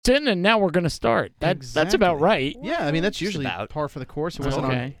in, and now we're going to start. That's about right. Yeah, I mean, that's usually par for the course. It wasn't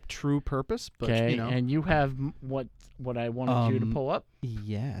on true purpose, but, okay. you know. And you have what I wanted you to pull up?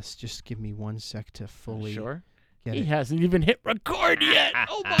 Yes, just give me 1 sec to fully get He it. hasn't even hit record yet.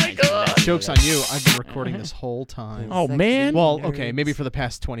 Oh, my God. Joke's on you. I've been recording this whole time. Oh, man. Well, okay, maybe for the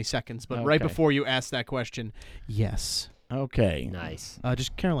past 20 seconds, but right Okay. before you asked that question, yes. Okay. Nice.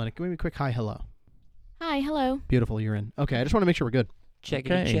 Just, Carolina, give me a quick hi, hello. Hi, hello. Beautiful, you're in. Okay, I just want to make sure we're good. Check.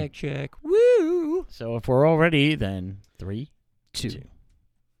 Woo! So if we're all ready, then 3, 2.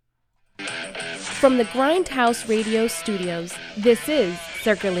 From the Grindhouse Radio Studios, this is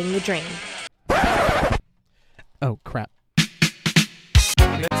Circling the Drain. Oh, crap.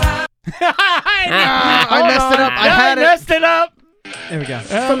 I messed it up. I had it. messed it up. There we go.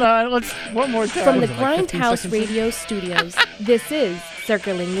 Hold on. Let's one more time. From the was it, like 15 Grindhouse seconds? Radio Studios, this is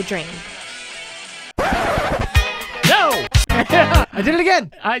Circling the Drain. No. I did it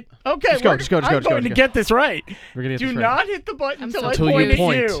again. Okay. Just go, I'm just go. going to get this right. We're gonna get Do this right. not hit the button until I Until point you at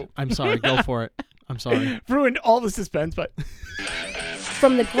point. you. I'm sorry. Go for it. I'm sorry. Ruined all the suspense, but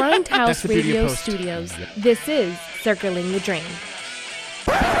From the Grindhouse the beauty of Radio post. Studios, this is Circling the Drain.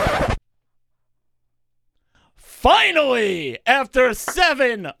 finally, after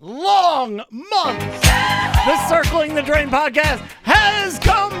 7 long months, the Circling the Drain podcast has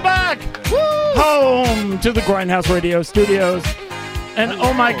come back home to the Grindhouse Radio Studios. And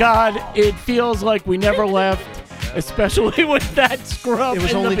oh my God, it feels like we never left, especially with that scrub. It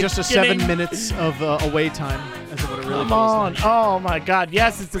was in only the just a beginning. 7 minutes of away time, as it would have really Come on. feels like. Oh, my God.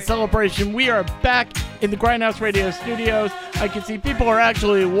 Yes, it's a celebration. We are back in the Grindhouse Radio Studios. I can see people are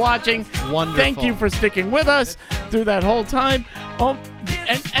actually watching. Wonderful. Thank you for sticking with us through that whole time. Oh,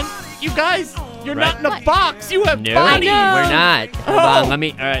 and you guys, you're not in a box. You have No, bodies. we're not. Hold Oh. on, let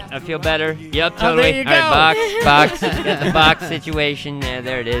me. All right, I feel better. Yep, totally. there you All right, go. box. Got the box situation.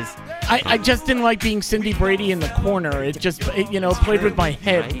 There it is. I just didn't like being Cindy Brady in the corner. It just, played with my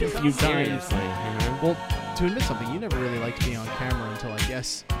head Right? a few times. Seriously. Well, to admit something, you never really liked being on camera until, I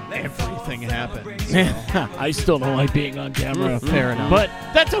guess, everything happened. I still don't like being on camera. Fair enough. But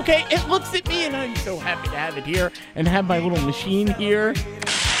that's okay. It looks at me, and I'm so happy to have it here and have my little machine here.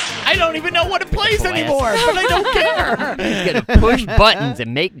 I don't even know what it plays Blast. anymore, but I don't care. He's gonna push buttons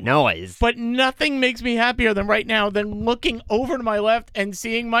and make noise. But nothing makes me happier than right now than looking over to my left and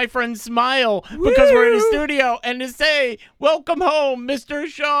seeing my friend smile because we're in a studio and to say, welcome home, Mr.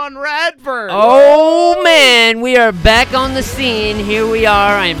 Sean Radford. Oh man, we are back on the scene. Here we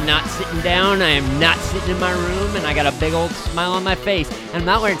are. I am not sitting down. I am not sitting in my room, and I got a big old smile on my face. And I'm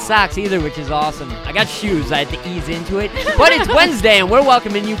not wearing socks either, which is awesome. I got shoes. I had to ease into it. But it's Wednesday, and we're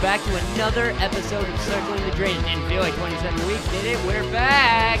welcoming you back to another episode of Circling the Drain. It didn't feel like 27 weeks, did it? We're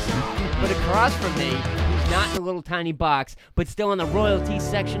back. But across from me, who's not in a little tiny box, but still in the royalty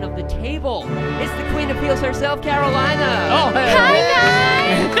section of the table, it's the Queen of Feels herself, Carolina. Oh, hey.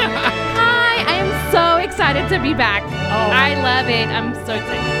 Hi, guys! Hi, I am so excited to be back. Oh. I love it. I'm so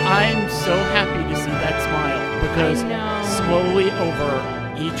excited. I'm so happy to see that smile because I know. slowly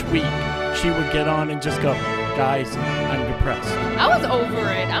over each week she would get on and just go, guys, I'm depressed. I was over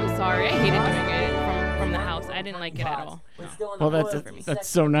it. I'm sorry. I hated doing it from the house. I didn't like it at all. Well, that's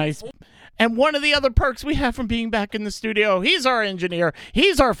so nice. And one of the other perks we have from being back in the studio, he's our engineer,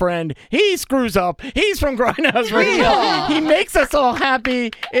 he's our friend, he screws up, he's from Grindhouse Radio, he makes us all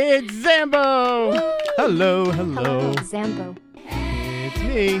happy. It's Zambo. Hello, hello. Zambo. It's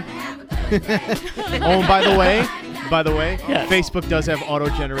me. Oh, and by the way, Yes. Facebook does have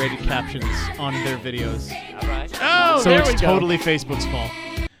auto-generated captions on their videos. All right. Oh, So there it's we go. totally Facebook's fault.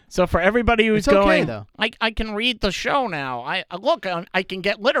 So for everybody who's It's okay, going, though. I can read the show now. I can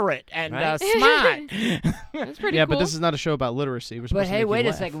get literate and Right. Smart. That's pretty Yeah, cool. but this is not a show about literacy. We're But supposed to hey, make you wait a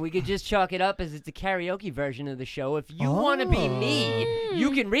laugh. second. We could just chalk it up as it's a karaoke version of the show. If you want to be me,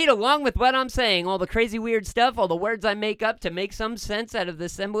 you can read along with what I'm saying. All the crazy weird stuff, all the words I make up to make some sense out of the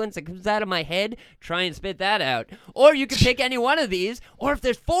semblance that comes out of my head. Try and spit that out. Or you could pick any one of these. Or if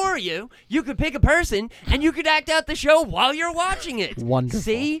there's 4 of you, you could pick a person and you could act out the show while you're watching it. Wonderful.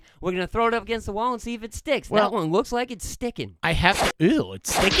 See? We're going to throw it up against the wall and see if it sticks. Well- that one looks like it's sticking. I have to. Ew,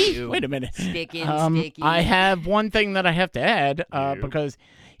 it's sticky. Ew. Wait a minute. Sticking, sticky. I have one thing that I have to add because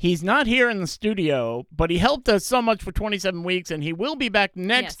he's not here in the studio, but he helped us so much for 27 weeks, and he will be back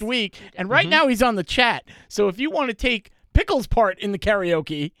next Yes, week. And right now he's on the chat. So if you want to take Pickles' part in the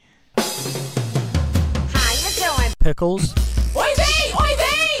karaoke, How you doing? Pickles. Oi vey! Oi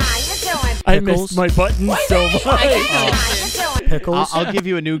vey! How you doing? I Pickles. missed my button so much. How you doing? Pickles. I'll give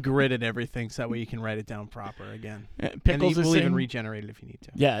you a new grid and everything, so that way you can write it down proper again. Pickles and is we'll even saying, regenerate it if you need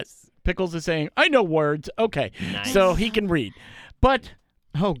to. yes. Pickles is saying, I know words. Okay, Nice. so he can read. But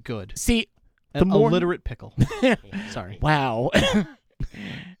Oh, good. See, An more- illiterate pickle. Sorry. wow.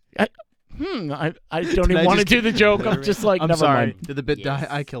 I don't Did even I want to just- do the joke. I'm just like, I'm never sorry. mind. Did the bit die?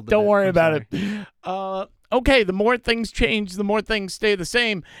 Yes. I killed the Don't bit. worry I'm about sorry. it. Okay, the more things change, the more things stay the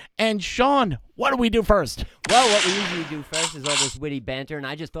same. And Sean, what do we do first? Well, what we usually do first is all this witty banter, and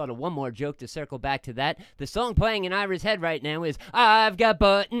I just thought of one more joke to circle back to that. The song playing in Ira's head right now is "I've Got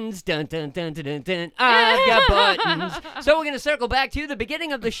Buttons, dun dun dun dun dun dun. I've got buttons." So we're gonna circle back to the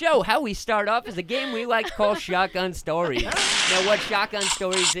beginning of the show. How we start off is a game we like to call Shotgun Stories. Now, what Shotgun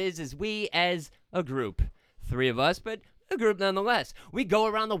Stories is we as a group, 3 of us, but a group nonetheless. We go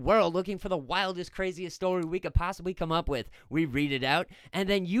around the world looking for the wildest, craziest story we could possibly come up with. We read it out, and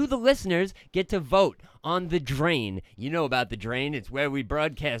then you, the listeners, get to vote on The Drain. You know about The Drain. It's where we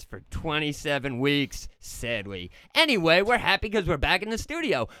broadcast for 27 weeks, sadly. Anyway, we're happy because we're back in the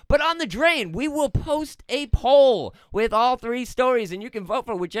studio. But on The Drain, we will post a poll with all 3 stories, and you can vote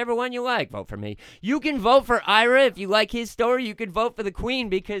for whichever one you like. Vote for me. You can vote for Ira if you like his story. You could vote for the Queen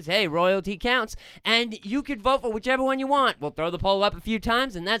because, hey, royalty counts. And you could vote for whichever one you want. We'll throw the poll up a few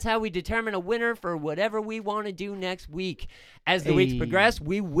times, and that's how we determine a winner for whatever we want to do next week. As the weeks Hey. progress,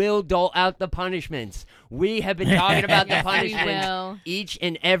 we will dole out the punishments. We have been talking about the Yes, we punishments will. each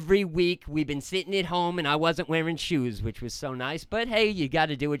and every week. We've been sitting at home, and I wasn't wearing shoes, which was so nice. But hey, you got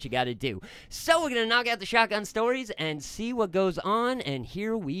to do what you got to do. So we're going to knock out the shotgun stories and see what goes on, and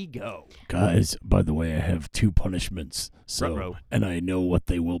here we go. Guys, by the way, I have 2 punishments. Ruh-roh. And I know what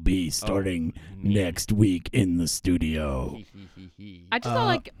they will be starting next week in the studio. I just thought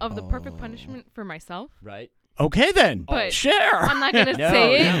like of the perfect punishment for myself. Right? Okay then. But share. I'm not gonna No,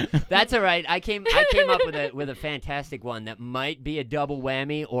 say it. no, that's all right. I came up with a fantastic one that might be a double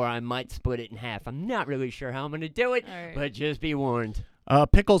whammy, or I might split it in half. I'm not really sure how I'm going to do it, All right. but just be warned.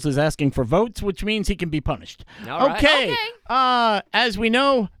 Pickles is asking for votes, which means he can be punished. All right. Okay. Okay. As we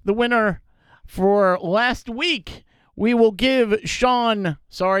know, the winner for last week, we will give Sean.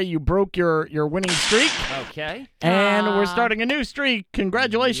 Sorry, you broke your winning streak, Okay. and we're Ah. starting a new streak.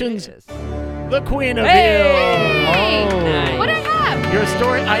 Congratulations, Yes. the Queen of Hey! Heel. Oh. Nice. What do I have? Your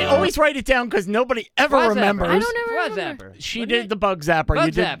story. I always write it down because nobody ever Bug zapper. remembers. I don't ever Bug remember. zapper. She Wasn't did it? the bug zapper. Bug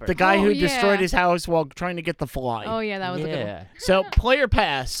You did zapper. the guy Oh, who yeah. destroyed his house while trying to get the fly. Oh yeah, that was a good one. Yeah. So player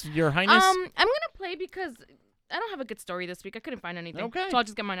pass, Your Highness. I'm gonna play because I don't have a good story this week. I couldn't find anything. Okay. So I'll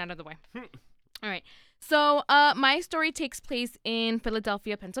just get mine out of the way. All right. So my story takes place in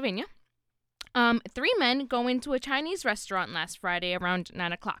Philadelphia, Pennsylvania. 3 men go into a Chinese restaurant last Friday around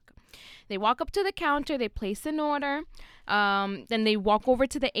 9 o'clock. They walk up to the counter, they place an order, then they walk over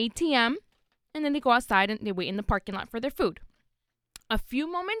to the ATM, and then they go outside and they wait in the parking lot for their food. A few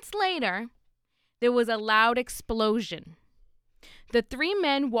moments later, there was a loud explosion. The 3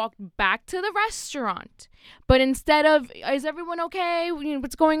 men walked back to the restaurant, but instead of "Is everyone okay? You know,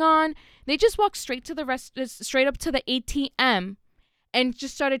 what's going on?" They just walked straight to straight up to the ATM, and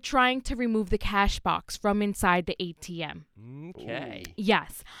just started trying to remove the cash box from inside the ATM. Okay.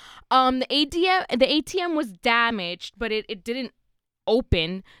 Yes, the ATM was damaged, but it didn't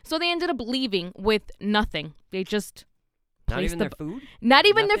open, so they ended up leaving with nothing. They just Not placed even the their food? not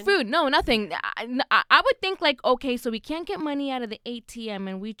even Nothing? their food. No, nothing. I would think like, okay, so we can't get money out of the ATM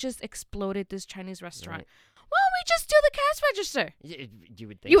and we just exploded this Chinese restaurant. Right. Well, we just do the cash register. You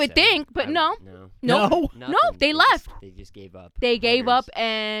would think You would so. think, but no. No. Nope. No. No, Nothing. they just- left. They just gave up. They gave up Buggers.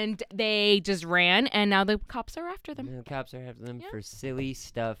 and they just ran, and now the cops are after them. The cops are after them Yeah. for silly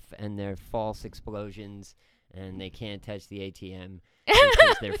stuff and their false explosions, and they can't touch the ATM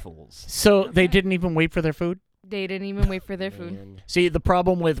because they're fools. So they didn't even wait for their food? They didn't even wait for their food. Man. See, the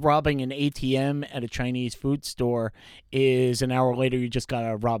problem with robbing an ATM at a Chinese food store is an hour later you just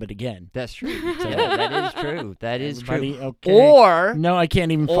gotta rob it again. That's true. Yeah, that is true. That is true. Everybody, okay. Or No, I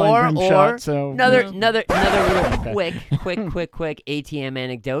can't even find Rimshot, so... another No. real quick ATM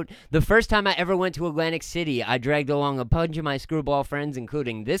anecdote. The first time I ever went to Atlantic City, I dragged along a bunch of my screwball friends,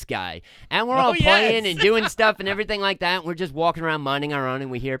 including this guy, and we're all Oh, playing yes. and doing stuff and everything like that. And we're just walking around minding our own, and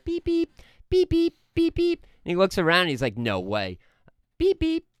we hear beep beep beep beep beep beep. And he looks around, and he's like, "No way." Beep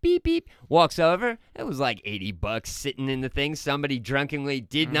beep beep beep. Walks over. It was like $80 sitting in the thing. Somebody drunkenly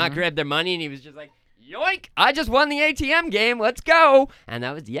did not grab their money, and he was just like, "Yoink! I just won the ATM game. Let's go!" And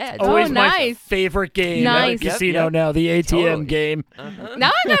that was it's Oh, Always my nice. favorite game Nice. at the casino Yep. now, the ATM Totally. game. Uh-huh. Now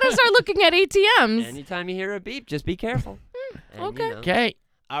I gotta start looking at ATMs. Anytime you hear a beep, just be careful. And, okay. you know. Okay,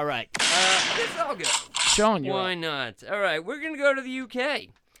 All right. This all good. Sean, you're Why up. not? All right, we're going to go to the UK.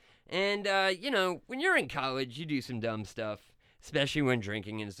 And, when you're in college, you do some dumb stuff, especially when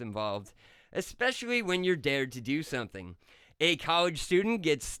drinking is involved, especially when you're dared to do something. A college student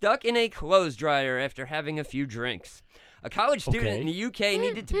gets stuck in a clothes dryer after having a few drinks. A college student Okay. in the UK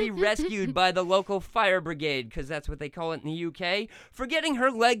needed to be rescued by the local fire brigade, because that's what they call it in the UK, for getting her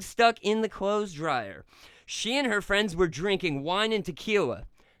legs stuck in the clothes dryer. She and her friends were drinking wine and tequila.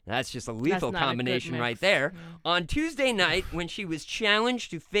 That's just a lethal not a good combination right mix. there. On Tuesday night, when she was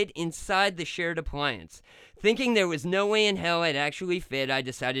challenged to fit inside the shared appliance. Thinking there was no way in hell I'd actually fit, I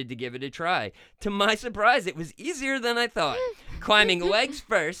decided to give it a try. To my surprise, it was easier than I thought. Climbing legs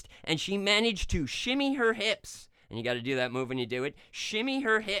first, and she managed to shimmy her hips. And you got to do that move when you do it. Shimmy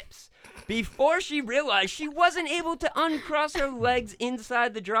her hips. Before she realized she wasn't able to uncross her legs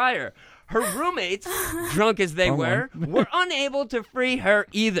inside the dryer. Her roommates, drunk as they were unable to free her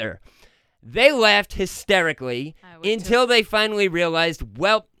either. They laughed hysterically I would too. until they finally realized,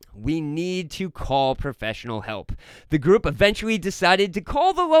 well, we need to call professional help. The group eventually decided to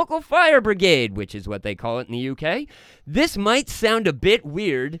call the local fire brigade, which is what they call it in the UK. This might sound a bit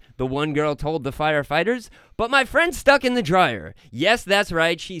weird, the one girl told the firefighters, but my friend's stuck in the dryer. Yes, that's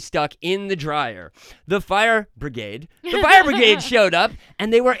right, she's stuck in the dryer. The fire brigade showed up,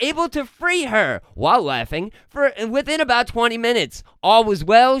 and they were able to free her, while laughing, within about 20 minutes. All was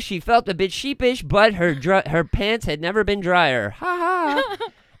well, she felt a bit sheepish, but her pants had never been drier. Ha ha.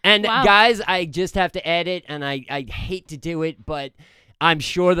 And Wow. guys, I just have to add it, and I hate to do it, but I'm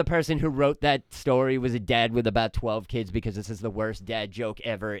sure the person who wrote that story was a dad with about 12 kids, because this is the worst dad joke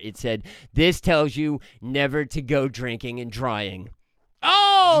ever. It said, "This tells you never to go drinking and drying."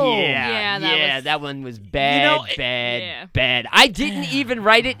 Oh! Yeah, that one was bad, yeah. bad. I didn't even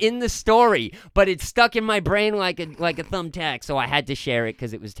write it in the story, but it stuck in my brain like a thumbtack, so I had to share it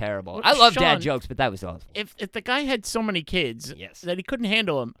because it was terrible. Well, I love Sean, dad jokes, but that was awful. If the guy had so many kids Yes. that he couldn't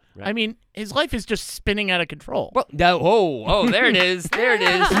handle them, Right. I mean, his life is just spinning out of control. Well, no, there it is. There it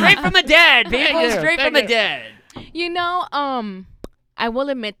is. Straight from a dad, people. you, Straight thank from a you. dad. You know, I will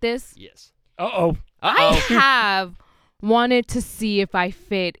admit this. Yes. Uh-oh. I have wanted to see if I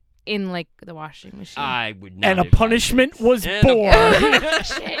fit in like the washing machine. I would not. And a have punishment done was And a- born.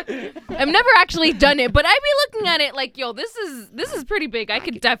 Shit. I've never actually done it, but I'd be looking at it like, yo, this is pretty big. I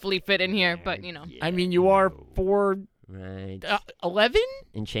could definitely fit in here, but you know, I mean, you are 4'11" Right.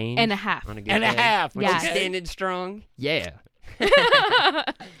 And change. and a half. On a good and a day. half. Yeah. Okay. Standing strong. Yeah.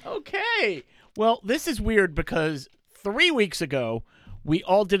 Okay. Well, this is weird because 3 weeks ago, we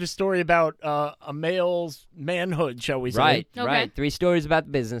all did a story about a male's manhood, shall we say. Right. Okay. Right. 3 stories about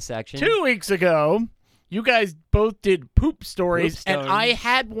the business section. 2 weeks ago, you guys both did poop stories, Poop and I stories.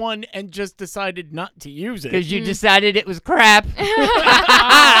 had one and just decided not to use it. Because you decided it was crap.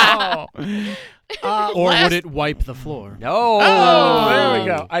 Oh. Or last- would it wipe the floor? No. Oh, there we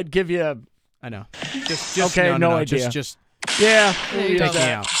go. I'd give you a... I know. Just Okay, no idea. Just Yeah. There you take go.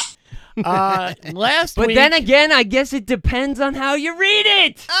 me out. Last But week... then again, I guess it depends on how you read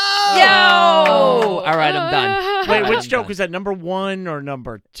it. Oh! Yo! All right, I'm done. Wait, I'm which joke done. was that? Number 1 or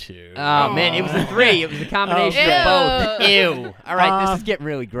number 2? Oh, man, it was a 3. It was a combination Okay. of both. Ew. All right, this is getting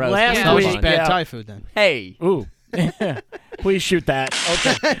really gross. last Come That was week- just on. bad yeah. Thai food then. Hey. Ooh. Please shoot that.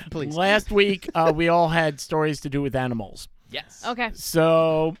 Okay. Please. Last week, we all had stories to do with animals. Yes. Okay.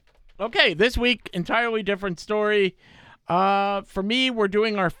 So, okay, this week, entirely different story. For me, we're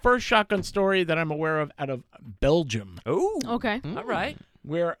doing our first shotgun story that I'm aware of out of Belgium, Ooh. Okay. All right.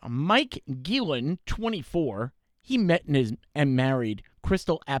 where Mike Gielen, 24, he met and married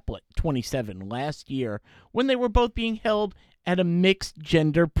Crystal Applet, 27, last year when they were both being held at a mixed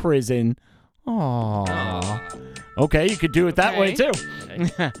gender prison. Aww. Okay, you could do it that way too.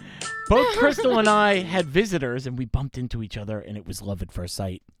 Both Crystal and I had visitors, and we bumped into each other, and it was love at first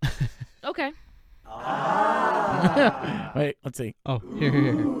sight. Okay. Wait, let's see. Oh, here.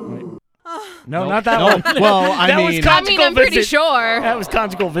 No, Nope. not that Nope. one. Well, I That mean, was I mean, conjugal I'm pretty visit. sure. That was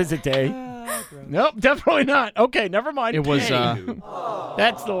conjugal visit day. Nope, definitely not. Okay, never mind. it was.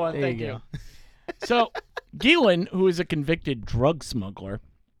 That's the one. There Thank you you. go. So, Gielen, who is a convicted drug smuggler,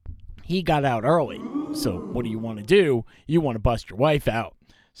 he got out early. So, what do you want to do? You want to bust your wife out.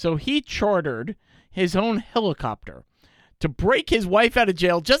 So, he chartered his own helicopter to break his wife out of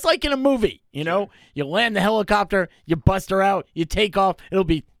jail, just like in a movie. You know, you land the helicopter, you bust her out, you take off. It'll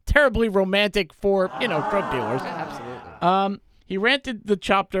be terribly romantic for, drug dealers. Absolutely. He rented the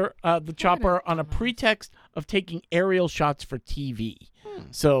chopper on a pretext of taking aerial shots for TV.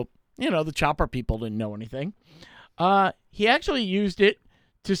 So, the chopper people didn't know anything. He actually used it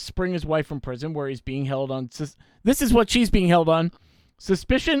to spring his wife from prison, where he's being held on. This is what she's being held on: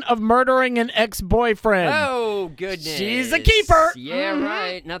 suspicion of murdering an ex-boyfriend. Oh, goodness. She's a keeper. Yeah,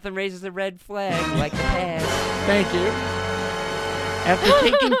 right. Nothing raises a red flag like the past. Thank you. After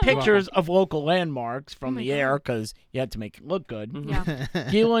taking pictures of local landmarks from the air, because you had to make it look good, Yeah.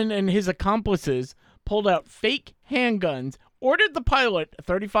 Gielen and his accomplices pulled out fake handguns, ordered the pilot, a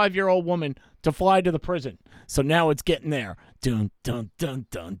 35-year-old woman, to fly to the prison. So now it's getting there. Dun, dun, dun,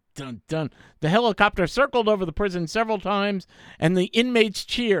 dun, dun, dun. The helicopter circled over the prison several times, and the inmates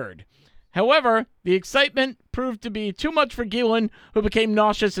cheered. However, the excitement proved to be too much for Gillen, who became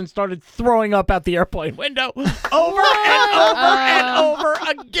nauseous and started throwing up out the airplane window over and over and over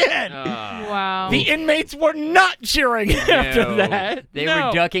again. Wow. The inmates were not cheering after No. that. They No.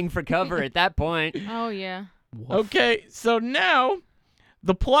 were ducking for cover at that point. Oh, yeah. Okay, so now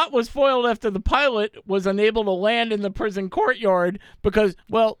the plot was foiled after the pilot was unable to land in the prison courtyard because,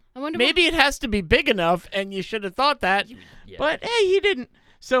 well, I wonder maybe it has to be big enough, and you should have thought that. Yeah. But, hey, he didn't.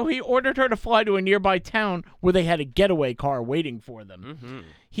 So he ordered her to fly to a nearby town where they had a getaway car waiting for them. Mm-hmm.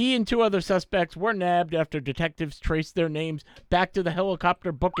 He and 2 other suspects were nabbed after detectives traced their names back to the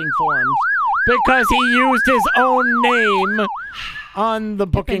helicopter booking forms because he used his own name on the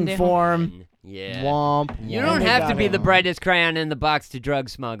booking Pendejo. form. Yeah. Womp. You And don't they have got to be him. the brightest crayon in the box to drug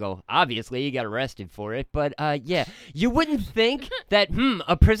smuggle. Obviously, you got arrested for it, but yeah, you wouldn't think that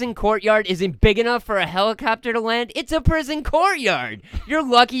a prison courtyard isn't big enough for a helicopter to land. It's a prison courtyard. You're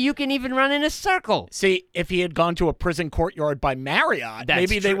lucky you can even run in a circle. See, if he had gone to a prison courtyard by Marriott, That's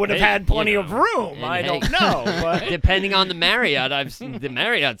maybe they true. would have Hey, had plenty you of know, room. and I hey, don't know. But Depending on the Marriott, the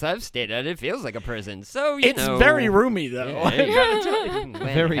Marriotts I've stayed at, it feels like a prison. So you it's know, very roomy, though. Yeah, I gotta tell you. Land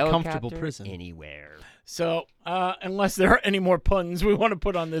Very comfortable helicopter prison. anywhere. So, unless there are any more puns we want to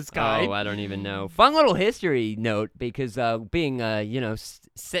put on this guy. Oh, I don't even know. Fun little history note because being,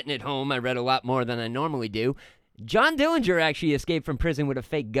 sitting at home, I read a lot more than I normally do. John Dillinger actually escaped from prison with a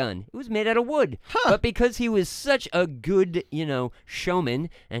fake gun. It was made out of wood. But because he was such a good, showman,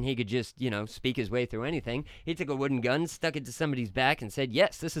 and he could just, speak his way through anything, he took a wooden gun, stuck it to somebody's back, and said,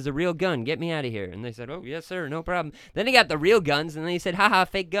 "Yes, this is a real gun. Get me out of here." And they said, "Oh, yes, sir, no problem." Then he got the real guns, and then he said, "Ha,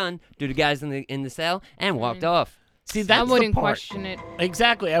 fake gun," to the guys in the cell, and walked off. See, that's I wouldn't the part. question it.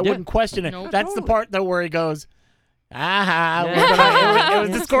 Exactly, I wouldn't question it. Nope. That's the part, though, where he goes, Yeah. it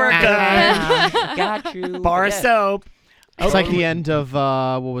was the squirt gun. Got you. Bar of Yeah. soap. It's like the end of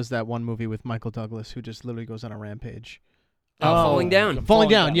what was that one movie with Michael Douglas who just literally goes on a rampage? Falling down. Falling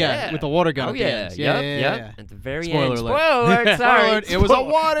down, yeah. yeah, with the water gun. Oh at the yeah, end. yep. At the very Spoiler end. alert. Spoiler alert. Sorry. Spoiler alert, it was a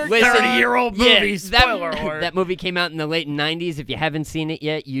water Listen, 30-year-old movie, yeah, spoiler alert. That movie came out in the late '90s. If you haven't seen it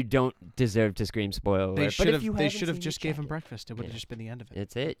yet, you don't deserve to scream spoiler alert. They But should if have. you They haven't should have seen just it, gave check him it. breakfast. It would have Yeah. just been the end of it.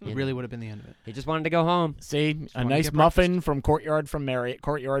 That's it. It really would have been the end of it. He just wanted to go home. See, a wanted to nice get muffin from Courtyard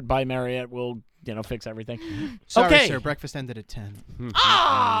by Marriott will, fix everything. Sorry, Okay. sir. Breakfast ended at 10.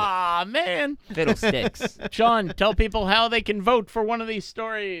 Ah, man. Fiddlesticks. Sean, tell people how they can vote for one of these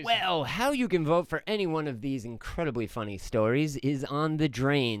stories. Well, how you can vote for any one of these incredibly funny stories is on The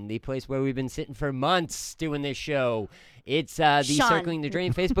Drain, the place where we've been sitting for months doing this show. It's the Sean. Circling the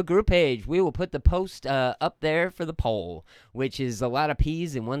Drain Facebook group page. We will put the post up there for the poll, which is a lot of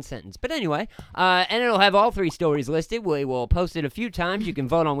P's in one sentence. But anyway, and it'll have all 3 stories listed. We will post it a few times. You can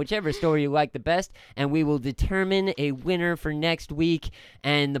vote on whichever story you like the best, and we will determine a winner for next week.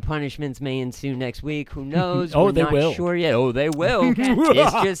 And the punishments may ensue next week. Who knows? Oh, We're they not will. sure yet. Oh, they will.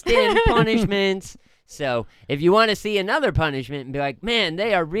 It's just in punishments. So if you want to see another punishment and be like, man,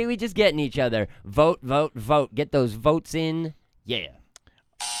 they are really just getting each other, vote, vote, vote. Get those votes in. Yeah.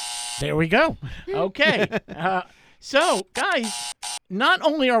 There we go. Okay. So, guys, not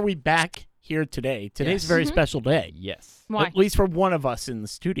only are we back here today's Yes. a very special day. Yes. Why? At least for one of us in the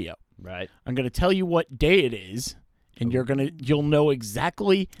studio. Right. I'm going to tell you what day it is, and you'll know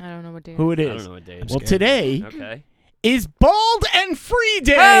exactly I don't know what day. who it I is. don't know what day it Well, is. today Okay. is Bald and Free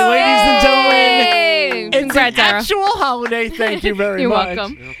Day, ladies and gentlemen. Hey! It's Congrats, an Sarah. actual holiday. Thank you very You're much.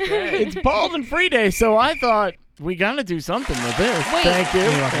 welcome. Okay. It's Bald and Free Day, so I thought we got to do something with this. Wait. Thank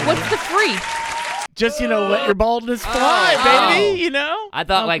you. What's the free? Just, let your baldness fly, Oh. baby, I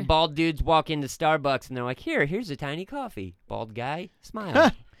thought Okay. like bald dudes walk into Starbucks and they're like, here's a tiny coffee. Bald guy,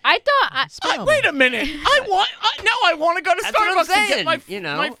 smile. I thought Wait a minute. I want to go to That's what I'm Starbucks and saying,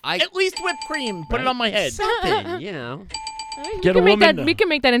 get my at least whipped cream. Put it on my head. Something, Get a woman to- we can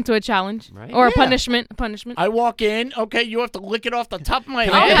make that into a challenge. Right. Or a Yeah. punishment. A punishment. I walk in. Okay, you have to lick it off the top of my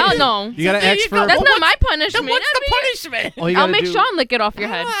Oh, head. hell no. You got to there ask you for. go. That's Well, not my Then punishment. what's the punishment? all you I'll gotta make do- Sean lick it off your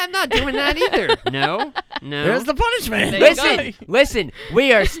head. I'm not doing that either. No. There's the punishment. Listen,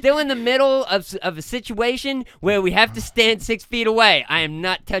 we are still in the middle of a situation where we have to stand 6 feet away. I am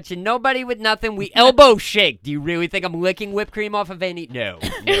not touching nobody with nothing. We elbow shake. Do you really think I'm licking whipped cream off of any? No,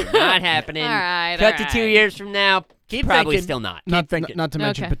 not happening. All right, Cut all to 2 right. years from now. Keep probably thinking. still not. Not thinking. Not to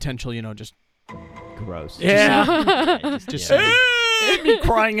mention Okay. potential, just Gross. Yeah. just Yeah. saying. Me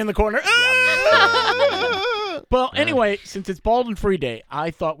crying in the corner. Well, anyway, since it's Bald and Free Day,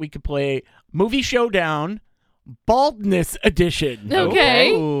 I thought we could play Movie Showdown, Baldness Edition.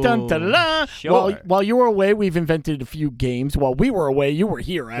 Okay. Dun, dun, dun. Sure. While you were away, we've invented a few games. While we were away, you were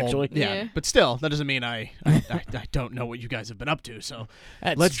here, Well, actually. yeah, Yeah. but still, that doesn't mean I don't know what you guys have been up to. So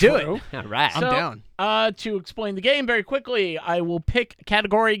That's let's do true. it. All right. I'm down. To explain the game very quickly, I will pick a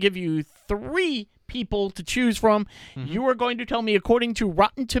category, give you 3 people to choose from. You are going to tell me, according to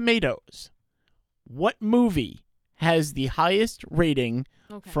Rotten Tomatoes, what movie has the highest rating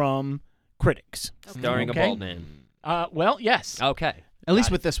Okay. from critics. Starring Okay. a bald man. Well, yes. Okay. At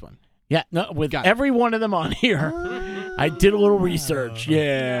least with this one. Yeah, no, with Got it. every one of them on here. I did a little research.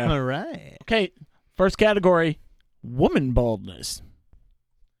 Yeah. All right. Okay, first category, woman baldness.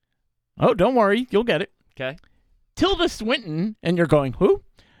 Oh, don't worry, you'll get it. Okay. Tilda Swinton, and you're going, who?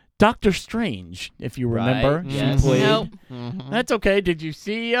 Doctor Strange, if you remember. Right, She yes. played- Nope. That's okay. Did you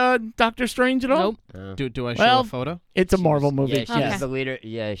see Doctor Strange at all? Nope. Do I show Well, a photo? It's a She Marvel was- movie. Yeah, she Okay. was the leader.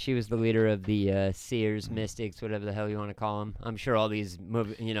 Yeah, she was the leader of the Seers, Mystics, whatever the hell you want to call them. I'm sure all these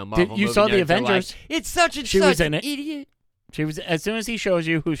Marvel you movie saw the nerds are Avengers? like, it's such and She such was in an it. idiot. She was. As soon as he shows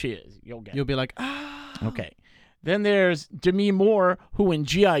you who she is, you'll get You'll it. be like, ah. Okay. Then there's Demi Moore, who in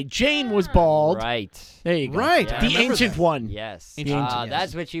G.I. Jane was bald. Right. There you go. Right. Yeah. I The remember ancient that. one. Yes. Ancient, yes.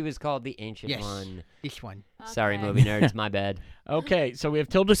 That's what she was called, the Ancient Yes. One. This one. Sorry, Okay. movie nerds, my bad. Okay, so we have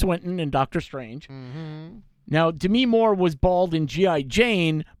Tilda Swinton and Doctor Strange. Mm-hmm. Now, Demi Moore was bald in G.I.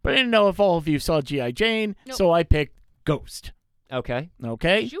 Jane, but I didn't know if all of you saw G.I. Jane, Nope. so I picked Ghost. Okay.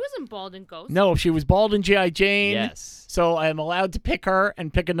 Okay? She wasn't bald in Ghost. No, she was bald in G.I. Jane. Yes. So I am allowed to pick her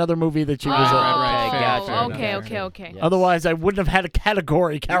and pick another movie that she was in. right, Okay, fair, gotcha. fair Okay, enough. okay, okay. Yes. Otherwise, I wouldn't have had a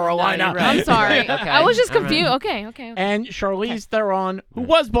category, Carolina. you're right. I'm sorry. Okay, I was just all right. confused. Okay, okay. And Charlize Theron, who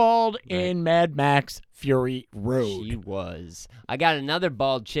was bald in Mad Max Fury Road. She was. I got another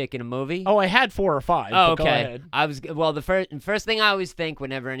bald chick in a movie. Oh, I had 4 or 5. Oh, but go okay. ahead. I was the first thing I always think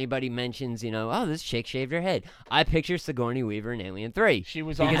whenever anybody mentions, oh, this chick shaved her head. I picture Sigourney Weaver in Alien 3. She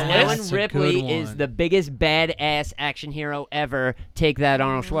was on Because the Ellen list. That's a Ripley good is one. the biggest badass action hero ever. Take that,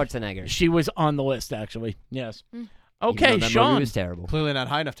 Arnold Schwarzenegger. She was on the list, actually. Yes. Mm. Even Okay, though that movie Sean. was terrible. Clearly not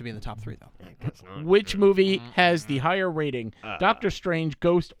high enough to be in the top 3, though. I guess not. Which movie has the higher rating? Doctor Strange,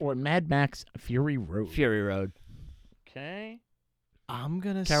 Ghost, or Mad Max Fury Road? Fury Road. Okay. I'm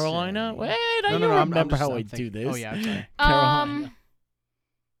going to Carolina? say... Wait, I No, don't no, no, I'm remember just- how I'm we do thinking- this. Oh, yeah, I'm sorry. Carolina.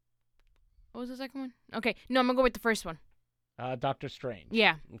 What was the second one? Okay, no, I'm gonna go with the first one. Doctor Strange.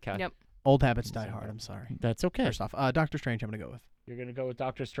 Yeah. Okay. Yep. Old habits die hard. I'm sorry. That's okay. First off, Doctor Strange I'm going to go with. You're going to go with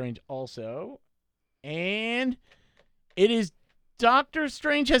Doctor Strange also. And it is Doctor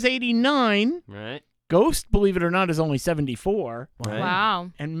Strange has 89. Right. Ghost, believe it or not, is only 74. Right. Wow.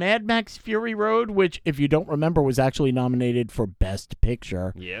 And Mad Max Fury Road, which, if you don't remember, was actually nominated for Best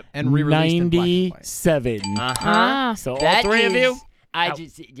Picture. Yep. And re-released in black and white. 97. Uh-huh. Ah. So all That 3 of you? is- I Out.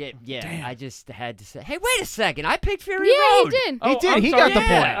 just yeah, Damn. I just had to say, hey, wait a second, I picked Fury Yeah, Road. you did. Oh, did. I'm He sorry. got the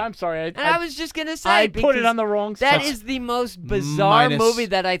Yeah, point. I'm sorry. And I was just gonna say, I put it because on the wrong that spot. is the most bizarre Minus- movie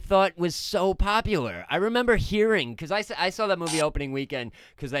that I thought was so popular. I remember hearing, because I saw that movie opening weekend,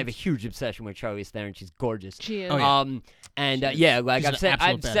 because I have a huge obsession with Charlize Theron. She's gorgeous. She is. Oh, yeah. And yeah, like she's I've an said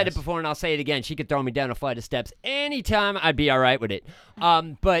absolute it badass. before and I'll say it again. She could throw me down a flight of steps anytime. I'd be all right with it.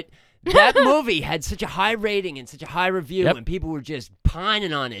 But that movie had such a high rating and such a high review, Yep. and people were just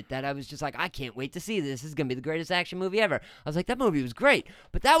pining on it that I was just like, I can't wait to see this. This is gonna be the greatest action movie ever. I was like, that movie was great,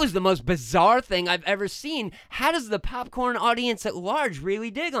 but that was the most bizarre thing I've ever seen. How does the popcorn audience at large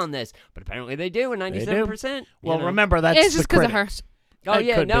really dig on this? But apparently they do, and 97%. Well, you know? remember, that's It's just the 'cause of her. critics. Oh That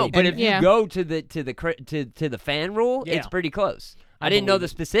yeah, could no, be. but if Yeah. you go to the fan rule, Yeah. it's pretty close. I I didn't know believe the it.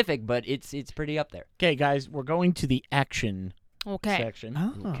 specific, but it's pretty up there. Okay, guys, we're going to the action Okay. section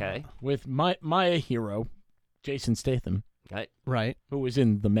Oh. Okay, with my hero, Jason Statham, Right. who was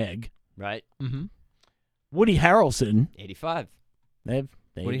in The Meg. right, Mm-hmm. Woody Harrelson. 85. There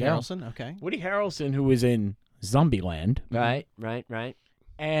Woody you go. Harrelson. Okay. Woody Harrelson, who was in Zombieland. Right.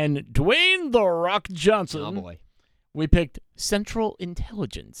 And Dwayne The Rock Johnson. Oh boy. We picked Central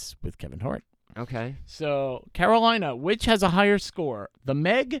Intelligence with Kevin Hart. Okay. So, Carolina, which has a higher score? The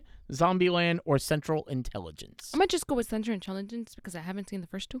Meg, Zombieland, or Central Intelligence? I'm gonna just go with Central Intelligence because I haven't seen the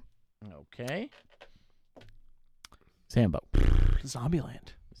first two. Okay. Sambo. Zombieland.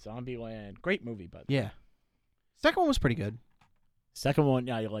 Zombieland. Great movie, by the way. Yeah. Second one was pretty good. Second one,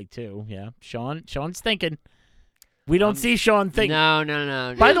 yeah, you like too. Yeah. Sean's thinking. We don't see Sean thinking.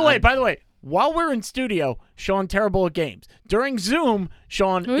 No. By the way, while we're in studio, Sean terrible at games. During Zoom,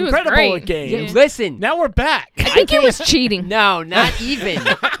 Sean He was incredible great. at games. Yeah, listen. Now we're back. I think he was cheating. No, not even.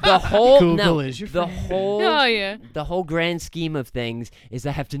 The whole Google no, is your the friend. whole Oh yeah. the whole grand scheme of things is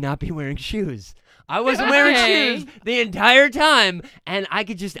I have to not be wearing shoes. I wasn't wearing Okay. shoes the entire time, and I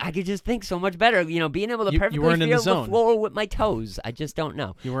could just think so much better. You know, being able to You perfectly weren't in the feel the zone. floor with my toes. I just don't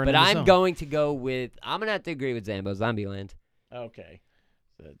know. You weren't But in the I'm zone. going to go with. I'm gonna have to agree with Zambo. Zombieland. Okay.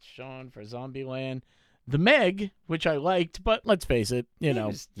 So that's Sean for Zombieland. The Meg, which I liked, but let's face it, you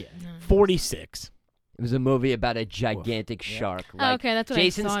know, Yeah. 46. It was a movie about a gigantic shark. Oh, Like, okay, that's what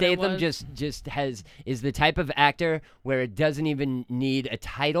Jason I thought it Statham was. just is the type of actor where it doesn't even need a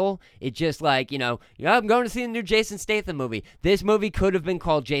title. It just like, yeah, I'm going to see the new Jason Statham movie. This movie could have been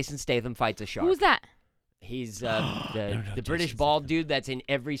called Jason Statham Fights a Shark. Who's that? He's No, the British Jason bald dude that's in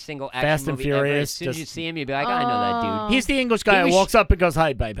every single action Fast and movie ever. As Furious, soon as you just- see him, you'd be like, I know that Oh. dude. He's the English guy He who was- walks up and goes,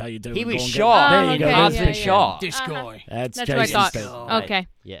 "Hi, babe, how you doing?" He was Go and get Shaw. it." There you go. okay, Hobbs yeah, and yeah. Shaw. This Uh-huh. guy. That's That's what I Jason thought. Statham. Okay.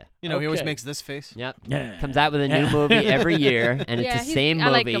 Yeah. You know, he always Okay. makes this face. Yep. Yeah. Comes out with a new movie every year, and it's Yeah, the he's- same I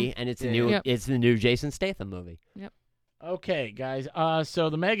like movie, him. and it's a Yeah. new Yep. it's the new Jason Statham movie. Okay, guys.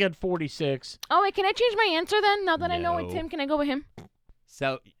 So the Meg had 46. Oh, wait, can I change my answer then? Now that I know it's No. him, can I go with him?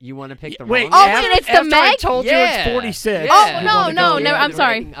 So you want to pick the Wait, wrong? Oh, after, wait, it's the after I Meg? told you Yeah. it's 46. Yeah. Oh, you no, wanna no, go never- with- I'm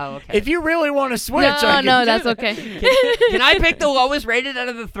sorry. Oh, okay. If you really want to switch, I No, can no, do that's that. okay. Can I pick the lowest rated out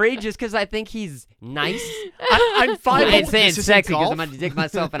of the three just because I think he's nice? I'm I five. ain't saying This isn't sexy because golf? I'm going to dig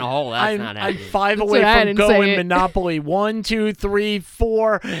myself in a hole. That's I'm, not I'm happening. 5 That's away what I from didn't say going it. Monopoly. 1, 2, 3,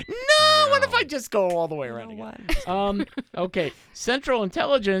 4. No, what if I just go all the way You around know again? Okay. Central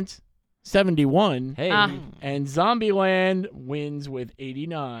Intelligence, 71. Hey. And Zombieland wins with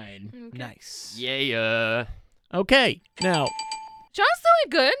 89. Nice. Yeah. Okay. Now, Sean's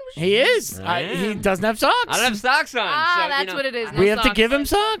doing good. he is. I He am. doesn't have socks. I don't have socks on. so, That's what it is. we no have to socks. give him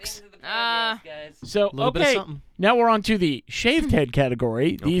socks. So, A little bit of okay. something. Now we're on to the shaved head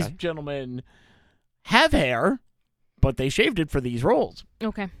category. These Okay. gentlemen have hair, but they shaved it for these roles.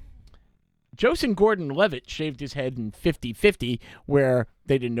 Okay. Joseph Gordon-Levitt shaved his head in 50-50, where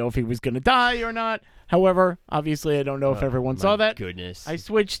they didn't know if he was going to die or not. However, obviously, I don't know if everyone saw that. Goodness. I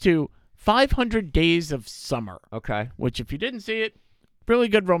switched to 500 Days of Summer, Okay. which, if you didn't see it, really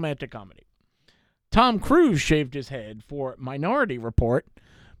good romantic comedy. Tom Cruise shaved his head for Minority Report,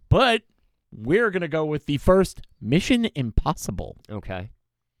 but we're going to go with the first Mission Impossible. Okay.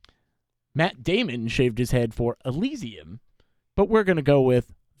 Matt Damon shaved his head for Elysium, but we're going to go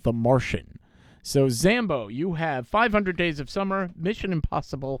with The Martian. So, Zambo, you have 500 Days of Summer, Mission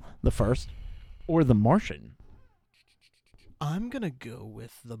Impossible, the first, or The Martian. I'm going to go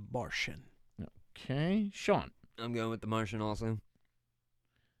with The Martian. Okay. Sean. I'm going with The Martian also.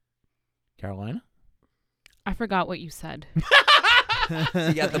 Carolina? I forgot what you said. So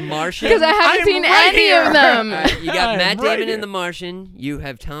you got The Martian. Because I haven't I'm seen right any here. of them. All right, you got I'm Matt right Damon here. in The Martian. You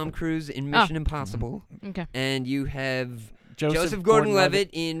have Tom Cruise in Mission Impossible. Okay. And you have Joseph Gordon-Levitt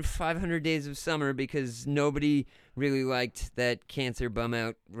in 500 Days of Summer because nobody really liked that cancer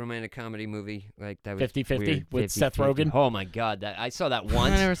bum-out romantic comedy movie. Like that was 50-50 weird. with Seth 50-50. Rogen? Oh my God, I saw that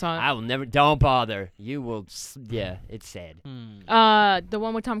once. I never saw it. I will never. Don't bother. You will. Yeah, it's sad. The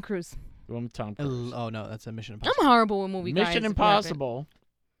one with Tom Cruise. The one with Tom Cruise. Oh, no, that's a Mission I'm Impossible. horrible with movie guys. Mission if you haven't. Impossible,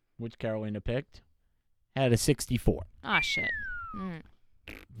 which Carolina picked, had a 64. Ah, shit. Mm.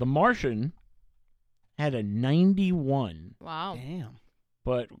 The Martian had a 91. Wow. Damn.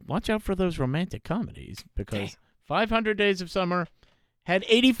 But watch out for those romantic comedies because 500 Days of Summer had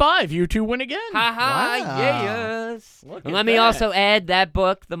 85. You two win again. Ha ha! Wow. Yes. Look And at let me that. also add that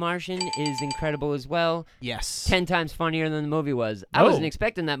book, The Martian, is incredible as well. Yes. 10 times funnier than the movie was. I Oh. wasn't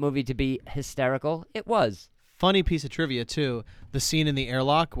expecting that movie to be hysterical. It was. Funny piece of trivia too. The scene in the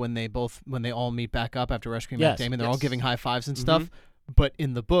airlock when they all meet back up after rescuing Yes. Matt Damon, they're all Yes. giving high fives and stuff. But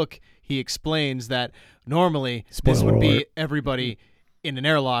in the book, he explains that normally this Spoiler would be alert. everybody in an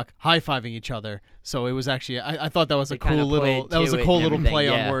airlock high fiving each other. So it was actually I thought that was They a cool kinda little played that was to a it cool and little everything, play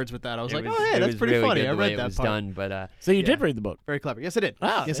yeah. on words with that. I was It like, was- oh hey, it that's was pretty really funny. good I the way read it that was part. done, but So you Yeah. did read the book. Very clever. Yes, I did.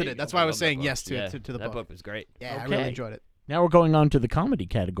 Ah, yes, there I you did. That's I why I love was that saying book. yes to Yeah, to the that book. was great. Yeah, I Okay. really enjoyed it. Now we're going on to the comedy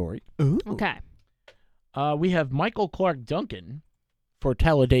category. Ooh. Okay. We have Michael Clark Duncan for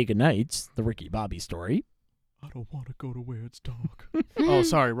Talladega Nights, the Ricky Bobby story. I don't want to go to where it's dark. Oh,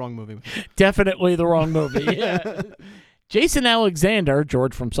 sorry, wrong movie. Definitely the wrong movie. Yeah. Jason Alexander,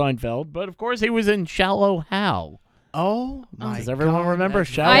 George from Seinfeld, but of course he was in Shallow Hal. Oh my Does everyone God, remember that's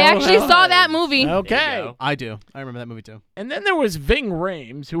Shallow I right. actually Hal? saw that movie. Okay. go. I do. I remember that movie too. And then there was Ving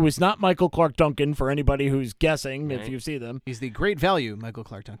Rhames, who was not Michael Clark Duncan for anybody who's guessing if Right. you see them. He's the great value, Michael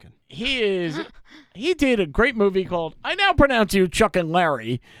Clark Duncan. He did a great movie called I Now Pronounce You Chuck and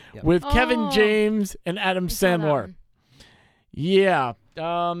Larry Yep. with Kevin Oh. James and Adam I saw that Sandler. one. Yeah.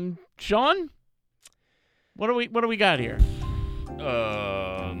 Sean? What do we got here?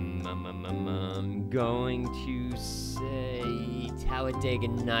 I'm going to say Talladega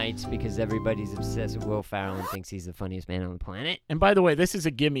Nights because everybody's obsessed with Will Ferrell and thinks he's the funniest man on the planet. And by the way, this is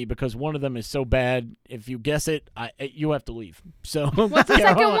a gimme because one of them is so bad. If you guess it, you have to leave. So What's the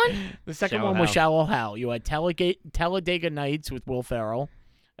second one? The second Shallow one was Hal. Shallow Hal. You had Talladega Nights with Will Ferrell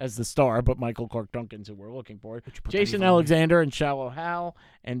as the star, but Michael Clark Duncan's who we're looking for. Jason Alexander and Shallow Hal,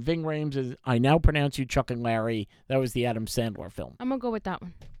 and Ving Rhames is I Now Pronounce You Chuck and Larry. That was the Adam Sandler film. I'm gonna go with that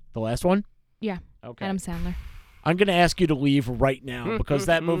one. The last one? Yeah. Okay. Adam Sandler. I'm going to ask you to leave right now because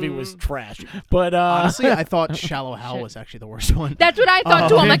that movie was trash. But Honestly, I thought Shallow Hal was actually the worst one. That's what I thought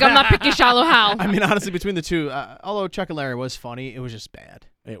too. I'm like, I'm not picking Shallow Hal. I mean, honestly, between the two, although Chuck and Larry was funny, it was just bad.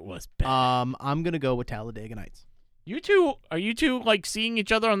 it was bad. I'm gonna go with Talladega Nights. Are you two like seeing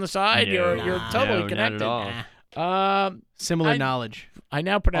each other on the side? No, you're nah, totally no, not connected. at all. Similar I- knowledge. I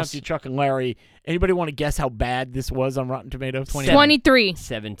Now Pronounce Also- You Chuck and Larry. Anybody want to guess how bad this was on Rotten Tomatoes? 23.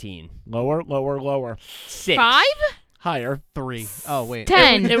 17. Lower. 6. 5? Higher. 3. Oh wait.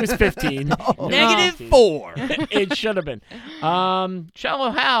 10. It was 15. Negative 4. It should have been.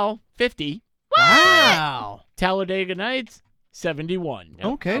 Shallow Hal, 50. Wow. Talladega Nights, 71.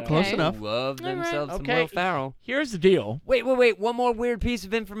 Okay, So, close Okay. enough. Love All right. themselves some Okay. Will Ferrell. Here's the deal. Wait. One more weird piece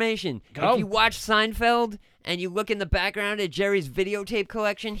of information. Go. If you watch Seinfeld and you look in the background at Jerry's videotape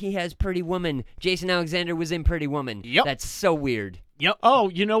collection, he has Pretty Woman. Jason Alexander was in Pretty Woman. Yep. That's so weird. Oh,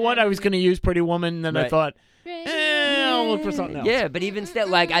 you know what? I was going to use Pretty Woman, and then I Right. thought, I'll look for something else. Yeah, but even still,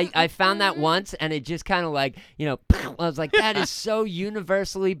 like, I found that once, and it just kind of like, I was like, that is so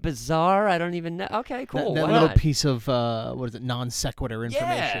universally bizarre. I don't even know. Okay, cool. That why little not? piece of what is it? Non sequitur information.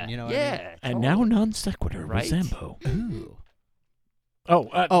 Yeah, You know. What yeah. And totally. now non sequitur Right. with Zambo. I mean? Ooh. Oh,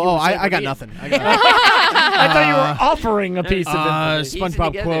 I got nothing. I got I thought you were offering a piece of information. SpongeBob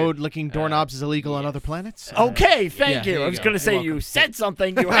together. quote: licking doorknobs is illegal on other planets. Okay, thank yeah, you. here I you was go. going to say You're you welcome. said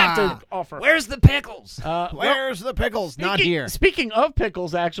something. You have to offer. Where's the pickles? Where's the pickles? Not Speaking- here. Speaking of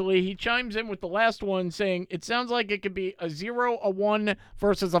pickles, actually, he chimes in with the last one saying it sounds like it could be a 0, a 1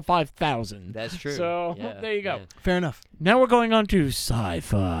 versus a 5,000. That's true. So Yeah, there you go. yeah. Fair enough. Now we're going on to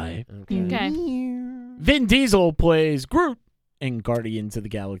sci-fi. Okay. Okay. Vin Diesel plays Groot in Guardians of the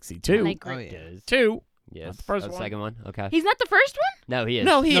Galaxy 2. I like Oh Groot. yeah. 2. Yes. Not the first Oh, one. second one. Okay. He's not the first one? No, he is.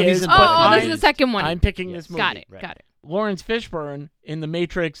 No, he No, he's is. in but both. Oh, this I'm- is the second one. I'm picking Yes. this movie. Got it. Right. Got it. Lawrence Fishburne in The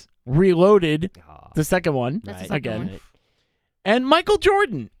Matrix Reloaded, Aw, the second one, That's the right, second again. one. right. And Michael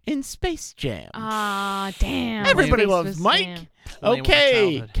Jordan in Space Jam. Ah, damn. Everybody Space loves was Mike. Jam. Playing with my Okay,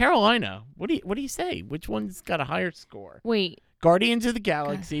 childhood. Carolina. What do you say? Which one's got a higher score? Wait, Guardians of the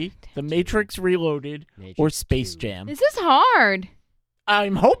Galaxy, The Matrix Reloaded, Matrix or Space 2. Jam? this is hard.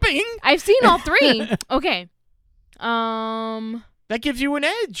 I'm hoping I've seen all three. Okay. that gives you an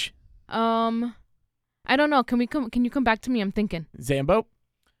edge. I don't know. Can you come back to me? I'm thinking. Zambo.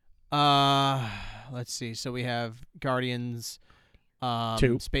 Let's see. So we have Guardians,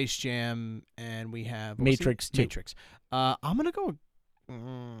 2. Space Jam, and we have what was the- Matrix 2. Matrix. I'm gonna go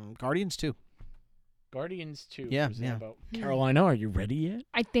Guardians 2. Guardians 2. Yeah, for yeah. Zambo. Carolina, are you ready yet?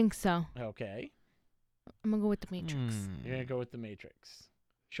 I think so. Okay. I'm gonna go with the Matrix. You're going to go with The Matrix.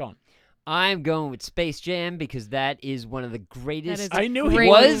 Sean. I'm going with Space Jam because that is one of the greatest. is I knew Great he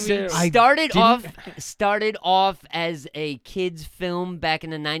was. movie. I started off as a kids film back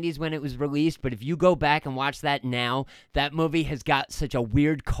in the 90s when it was released, but if you go back and watch that now, that movie has got such a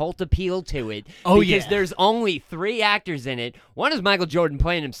weird cult appeal to it. Oh, because yeah. there's only 3 actors in it. One is Michael Jordan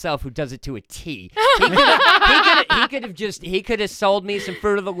playing himself, who does it to a T. He could have sold me some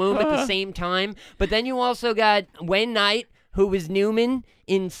Fruit of the Loom at the same time. But then you also got Wayne Knight, who was Newman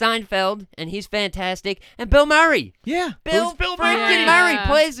in Seinfeld, and he's fantastic, and Bill Murray. Yeah. Bill, Who's Bill freaking Murray? Murray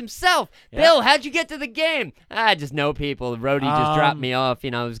plays himself. Yeah. Bill, how'd you get to the game? I just know people. Rhodey just dropped me off.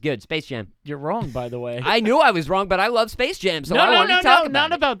 It was good. Space Jam. You're wrong, by the way. I knew I was wrong, but I love Space Jam, so I no, wanted to talk about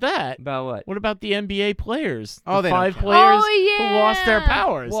not it. about that. About what? What about the NBA players? Oh, the they don't 5 count. players Oh, who lost their yeah.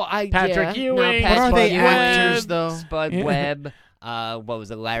 powers. Well, Patrick yeah. Ewing. No, But But are Spud they Webb, actors though? Spud Yeah. Webb. What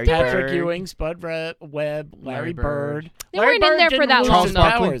was it? Larry Patrick Bird. Ewing, Spud Webb, Larry Bird. They Larry weren't in Bird there for didn't that lose long, his though.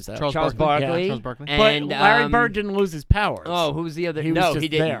 powers, though. Charles Barkley. Yeah, Charles Barkley. And, but Larry um, Bird didn't lose his powers. Oh, who's the other? He was no, just he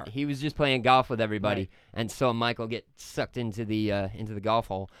didn't. there. He was just playing golf with everybody, Right. and saw Michael get sucked into the golf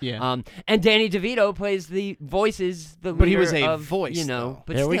hole. Yeah. And Danny DeVito plays the voices. The But he leader was a of, voice, though.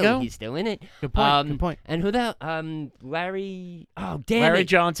 But There still, we go. he's still in it. Good point. Good point. And who that? Larry. Oh, damn Larry it.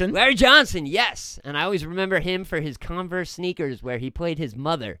 Johnson. Larry Johnson, yes. And I always remember him for his Converse sneakers, where he played his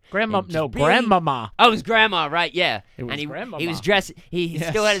mother. And just really- Grandmama. Oh, his grandma, right? Yeah. It was and he Grandmama. was dressed. He Yes.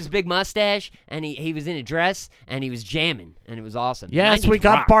 still had his big mustache, and he was in a dress, and he was jamming, and it was awesome. Yes, 90s we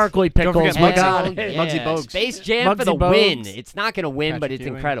got rocked. Barkley pickles. forget We Muggsy. got Hell it. Muggsy yeah. Bogues. Space Jam for Muggsy the win. Bogues. It's not going to win, but Patrick it's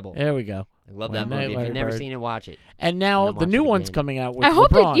Ewing. incredible. There we go. I love One that Night, movie. If Larry you've never Bird. seen it, watch it. And now I'm the new watching it one's again. coming out with I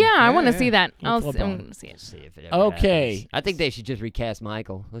hope LeBron. it. Yeah, I want to Yeah, see that. With I LeBron. want to see it. See if it ever Okay. happens. I think they should just recast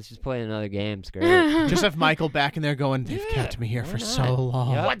Michael. Let's just play another game. Screw it. Just have Michael back in there going, they've kept me here why for not? so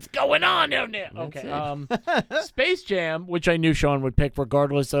long. Yep. What's going on down there? That's Okay. it. Space Jam, which I knew Sean would pick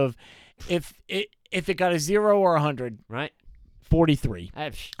regardless of if it got a 0 or 100, Right? 43.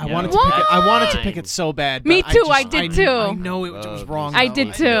 I Yeah. wanted to pick it. I wanted to Fine. pick it so bad. Me but too, I I just- did too. I know it was wrong. I though.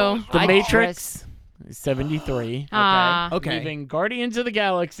 did too. The I Matrix, 73. Ah. Okay. Leaving Guardians of the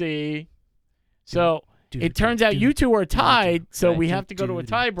Galaxy. So Dude, it turns out you two are tied, so we have to go to a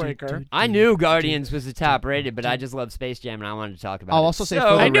tiebreaker. I knew Guardians was the top rated, but I just love Space Jam and I wanted to talk about I'll it. also say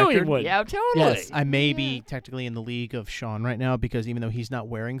So- for the I knew he record, would. Yeah, totally. Yes. I may be technically in the league of Sean right now because even though he's not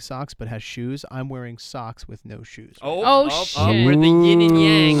wearing socks but has shoes, I'm wearing socks with no shoes. Oh, shit. we're the yin and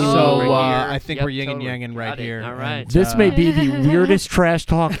yang. So, over here. I think Yep, we're yin and totally. yanging right Got it. here. All right. And, This may be the weirdest trash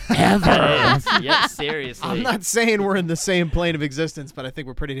talk ever. Yeah, seriously. I'm not saying we're in the same plane of existence, but I think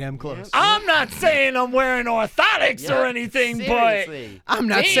we're pretty damn close. I'm not saying I'm wearing orthotics or Yeah, anything, seriously. I'm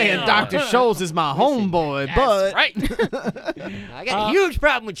not saying Damn. Dr. Scholes is my homeboy, but right. I got a huge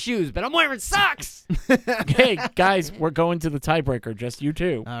problem with shoes, but I'm wearing socks. but hey, guys, we're going to the tiebreaker, just you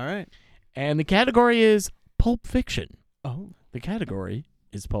two. all right. And the category is Pulp Fiction. Oh, The category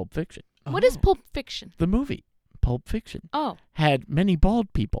is Pulp Fiction. What is Pulp Fiction? The movie, Pulp Fiction, Oh. had many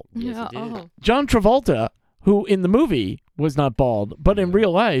bald people. Yes, Yeah, it did. oh. John Travolta, who in the movie was not bald, but in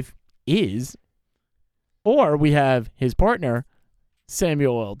real life is. Or we have his partner,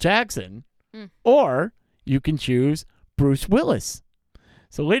 Samuel L. Jackson. Mm. Or you can choose Bruce Willis.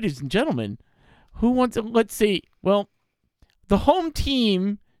 So, ladies and gentlemen, who wants to, let's see. Well, the home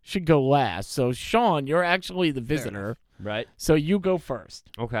team should go last. So, Sean, you're actually the visitor. Right. So, you go first.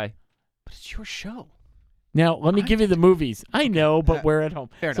 Okay. but it's your show. Now, let me give you the movies. I know, but we're at home.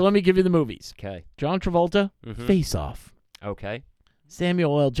 Fair So, enough. let me give you the movies. Okay. John Travolta, Mhm. Face Off. Okay.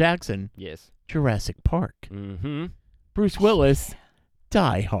 Samuel L. Jackson, Yes. Jurassic Park. Mm-hmm. Bruce Willis,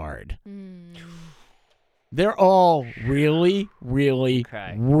 Die Hard. Mm. They're all really, really,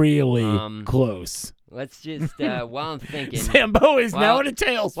 Okay. really close. Let's just while I'm thinking. Sambo is now Well, in a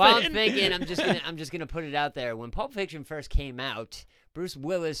tailspin. While I'm thinking, I'm just gonna put it out there. When Pulp Fiction first came out, Bruce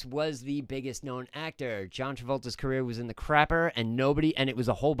Willis was the biggest known actor. John Travolta's career was in the crapper, and it was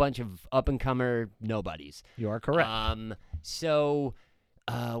a whole bunch of up and comer nobodies. You are correct. So,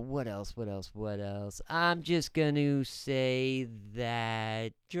 what else? I'm just gonna say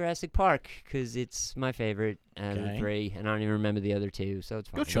that Jurassic Park, because it's my favorite out of the Okay. three, and I don't even remember the other two, so it's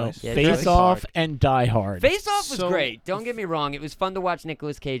fine. Good choice. Yeah, Face Jurassic Off Park. and Die Hard. Face Off was So- great. Don't get me wrong. It was fun to watch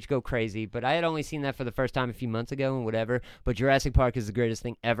Nicolas Cage go crazy, but I had only seen that for the first time a few months ago and whatever. But Jurassic Park is the greatest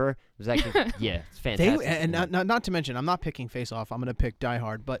thing ever. It was actually, yeah, it's fantastic. And not to mention, I'm not picking Face Off. I'm going to pick Die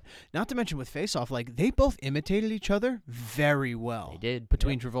Hard. But not to mention with Face Off, like they both imitated each other very well. They did.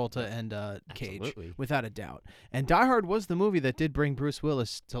 Between Travolta and Cage, Absolutely. without a doubt. And Die Hard was the movie that did bring Bruce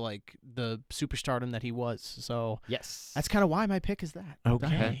Willis to like the superstardom that he was. So Yes. that's kind of why my pick is that. Okay.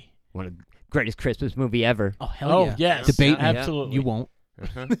 Okay. One of the greatest Christmas movie ever. Oh hell Oh, yeah! yes. Debate me. Absolutely. You won't.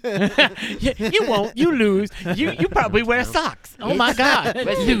 You won't. You lose. You probably wear socks. Oh, my God.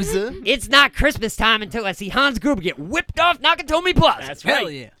 Loser. It's not Christmas time until I see Hans Gruber get whipped off Nakatomi Plaza. That's Hell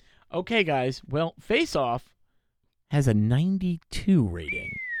right. yeah. Okay, guys. Well, Face Off has a 92 rating.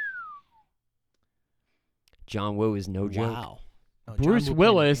 John Woo is no joke. Wow. Oh, John Bruce Woo playing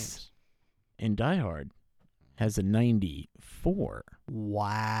Willis games. in Die Hard has a 94.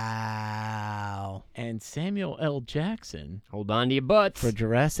 Wow. And Samuel L. Jackson Hold on to your butts. for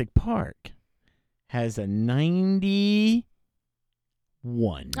Jurassic Park has a 91.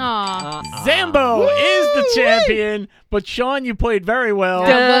 Aw. Zambo is the champion, but Sean, you played very well.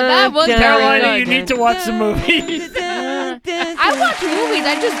 That was Carolina, very you good. need to watch some movies. I watch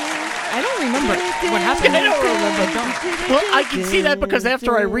movies. I don't remember what happened. I don't remember. Well, I can see that because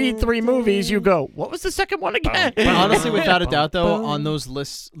after I read 3 movies, you go, what was the second one again? But honestly, without a doubt, though, on those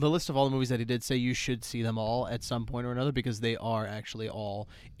lists, the list of all the movies that he did say, you should see them all at some point or another because they are actually all,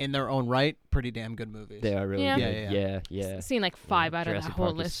 in their own right, pretty damn good movies. They are really Yeah. good. Yeah, Yeah. Seen like 5 out of Jurassic that whole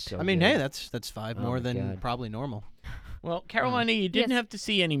Park is list. so I mean, good. hey, that's 5 Oh more my than God. probably normal. Well, Carolina, you didn't Yes. have to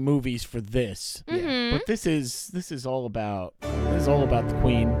see any movies for this, Mm-hmm. but this is all about the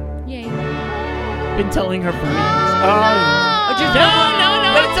Queen. Yay. Been telling her for weeks. Oh, just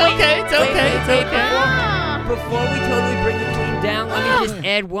no, it's okay, it's okay, it's okay. Before we totally bring the team down, let me just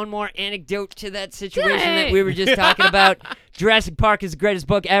add one more anecdote to that situation that we were just talking about. Jurassic Park is the greatest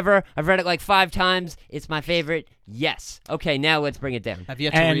book ever. I've read it like 5 times. It's my favorite. Yes. Okay, now let's bring it down. Have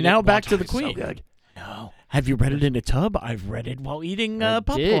yet to And read now it. back Want to the So Queen. good. No. Have you read it in a tub? I've read it while eating I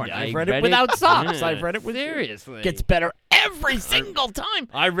popcorn. did. I've I read it without socks. Yeah, I've read it with seriously. Gets better every single time.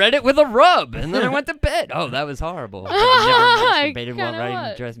 I read it with a rub, and then I went to bed. Oh, that was horrible. I've I never masturbated while kinda riding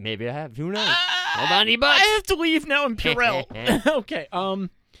was. dress. Maybe I have. Who knows? Hold on, E-Bucks. I have to leave now in Purell. Okay.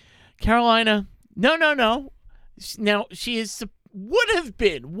 Carolina. No. Now she is would have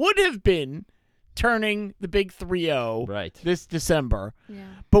been turning the big 3-0 Right. this December. Yeah.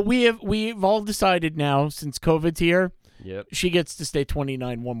 But we've all decided now, since COVID's here, Yep. she gets to stay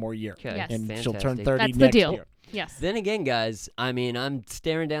 29 one more year. Okay. Yes. And she'll turn Fantastic. 30 That's the next deal. year. Yes. Then again, guys, I mean, I'm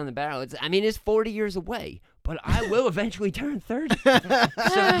staring down the barrel. It's 40 years away, but I will eventually turn 30.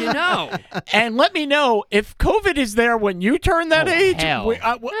 So, you know. And let me know if COVID is there when you turn that Oh, age. hell. We'll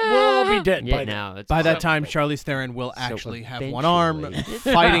all be dead Yeah, by then. now. It's By that time, Charlize Theron will So actually have one arm, eventually-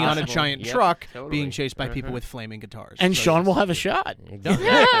 fighting on a Possible. giant Yep, truck, totally. being chased by people Uh-huh. with flaming guitars. And So Sean yes. will have a shot.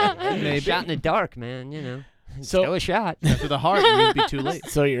 Exactly. Maybe. Shot in the dark, man. You know. So- Still a shot. After the heart, you'd be too late.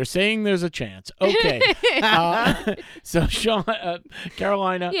 So you're saying there's a chance. Okay. So Sean,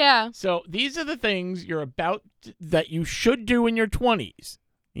 Carolina. Yeah. So these are the things you're that you should do in your 20s.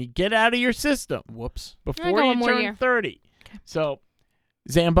 You get out of your system Whoops. before one you more turn year. 30. So,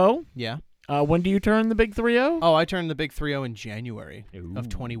 Zambo, Yeah. when do you turn the big 3-0? Oh, I turned the big 3-0 in January of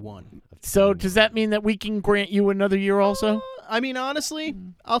 21. So does that mean that we can grant you another year also? I mean, honestly,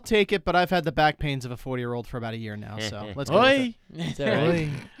 I'll take it, but I've had the back pains of a 40-year-old for about a year now, so let's go with it. Oi. It's all right.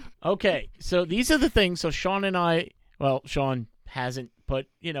 Okay, so these are the things. So Sean and I, well, Sean hasn't, but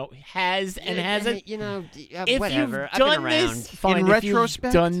has and hasn't. You know, If whatever. you've I've done been around. this, fine. In If you've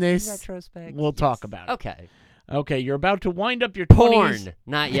retrospect? done this, Retrospect. we'll talk yes. about it. Okay. Okay, you're about to wind up your Porn. 20s.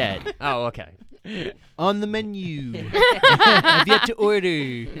 Not yet. Oh, okay. On the menu. I've yet to order.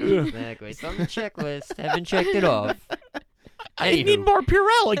 Exactly. It's on the checklist. Haven't checked it off. I need Anywho. more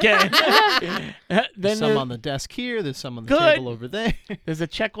Purell again. Then There's some there- on the desk here. There's some on the Good. table over there. there's a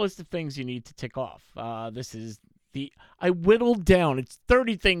checklist of things you need to tick off. This is I whittled down. It's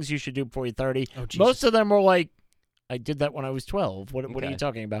 30 things you should do before you're 30. Oh, Jesus. Most of them were like, I did that when I was 12. What are Okay. you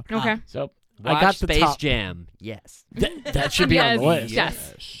talking about? Okay. So Watch I got the Space top. Jam. Yes. That should be on the Yes. list.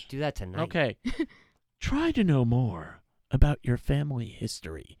 Yes. Do that tonight. Okay. Try to know more about your family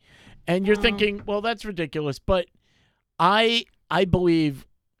history. And you're Oh. thinking, well, that's ridiculous. But I believe,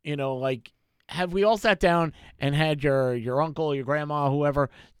 like, have we all sat down and had your uncle, your grandma, whoever,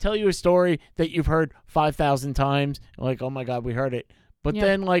 tell you a story that you've heard 5,000 times? Like, oh, my God, we heard it. But Yeah.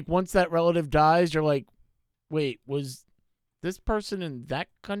 then, like, once that relative dies, you're like, wait, was this person in that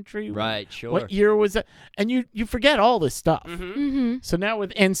country? Right. Sure. What year was that? And you forget all this stuff. Mhm. Mm-hmm. So now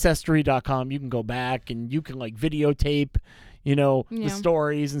with Ancestry.com, you can go back and you can like videotape, the Yeah.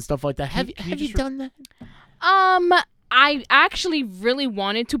 stories and stuff like that. Have Can you you just done that? I actually really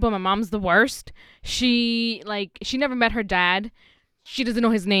wanted to, but my mom's the worst. She never met her dad. She doesn't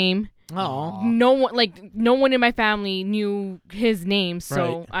know his name. Oh, No one in my family knew his name,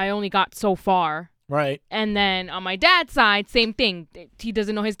 so Right. I only got so far. right. And then on my dad's side, same thing. He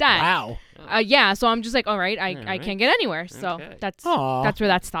doesn't know his dad. Wow. Yeah, so I'm just like, all right, I Alright. can't get anywhere. So Okay. that's Aw. where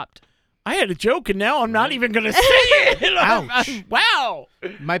that stopped. I had a joke and now I'm not even gonna say it. Ouch. Wow.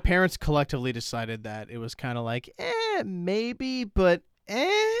 My parents collectively decided that it was kind of like, maybe, but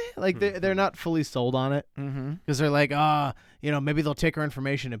like they're not fully sold on it Mm-hmm. because they're like, maybe they'll take our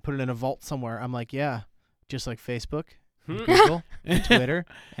information and put it in a vault somewhere. I'm like, yeah, just like Facebook, and Google, and Twitter,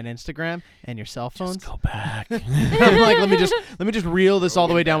 and Instagram, and your cell phones. Just go back. I'm like, let me just reel this all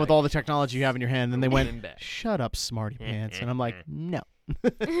the way down with all the technology you have in your hand. And then they Rolling went, back. shut up, smarty pants. And I'm like, no.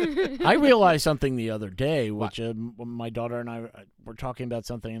 I realized something the other day, which my daughter and I were talking about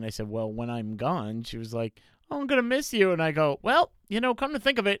something, and I said, well, when I'm gone, she was like, oh, I'm going to miss you. And I go, well, come to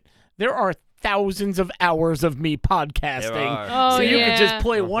think of it, there are thousands of hours of me podcasting. There are. Oh, So you yeah. could just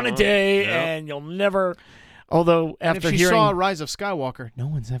play one a Uh-huh. day, Yep. and you'll never. Although And after if she hearing, saw Rise of Skywalker, no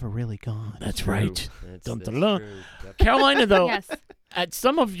one's ever really gone. that's True. right, That's Dun, dun, true. dun. Yep. Carolina. Though Yes. at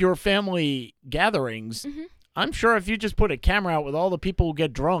some of your family gatherings, Mhm. I'm sure if you just put a camera out with all the people who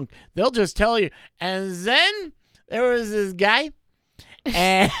get drunk, they'll just tell you. And then there was this guy,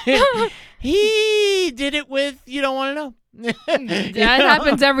 and he did it with you don't want to know. That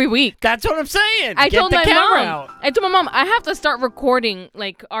happens every week. That's what I'm saying. I Get told the my camera mom. out. I told my mom I have to start recording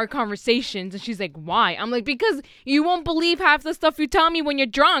like our conversations, and she's like, "Why?" I'm like, "Because you won't believe half the stuff you tell me when you're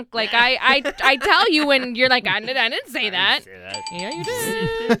drunk. Like I tell you, and you're like, I didn't say that. Say that. Yeah, you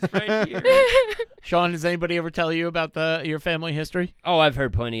did." It's right here. Sean, does anybody ever tell you about your family history? Oh, I've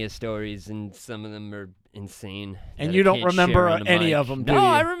heard plenty of stories, and some of them are insane. And that you I don't can't remember share on the any mic. of them, do No, you?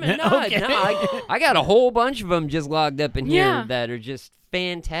 I remember. No, Okay. no, I got a whole bunch of them just logged up in here Yeah. that are just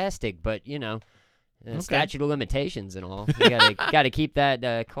fantastic. But Statute of limitations and all. You gotta keep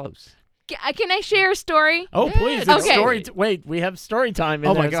that close. Can I share a story? Oh, please. It's Okay. Wait, we have story time in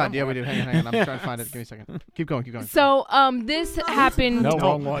Oh there my God! Yeah, somewhere. we do. Hang on. I'm trying to find it. Give me a second. Keep going. So, this happened. No,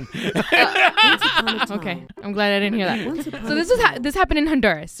 wrong one. Okay, I'm glad I didn't hear that. So this happened in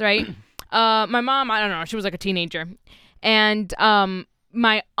Honduras, right? My mom, I don't know, she was like a teenager, and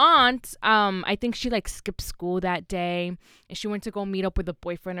my aunt, I think she like skipped school that day, and she went to go meet up with a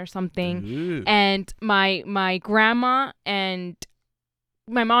boyfriend or something. Ooh. And my grandma and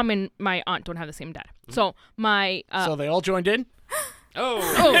my mom and my aunt don't have the same dad, so my So they all joined in? Oh,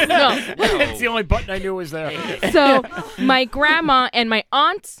 no. It's the only button I knew was there. So my grandma and my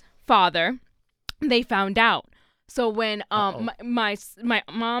aunt's father, they found out. So when my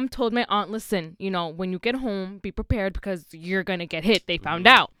mom told my aunt, listen, when you get home, be prepared because you're gonna get hit. They found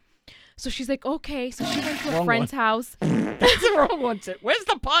out. So she's like, okay. So she went to a Wrong friend's house. That's the wrong one. Where's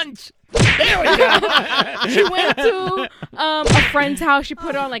the punch? There we go. She went to a friend's house. She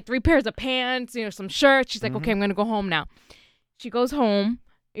put on like 3 pairs of pants, some shirts. She's like, okay, I'm gonna go home now. She goes home.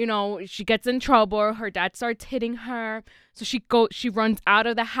 She gets in trouble. Her dad starts hitting her. So she runs out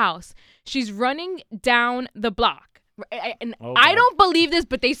of the house. She's running down the block. And I don't believe this,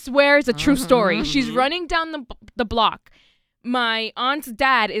 but they swear it's a true story. She's running down the block. My aunt's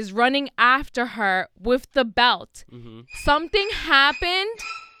dad is running after her with the belt. Something happened,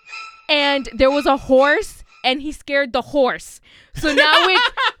 and there was a horse, and he scared the horse. So now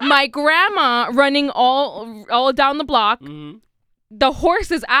it's my grandma running all down the block. The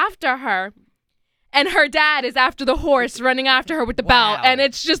horse is after her, and her dad is after the horse, running after her with the belt. And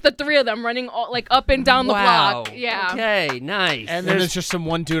it's just the 3 of them running up and down the block. Yeah. Okay, nice. And there's just some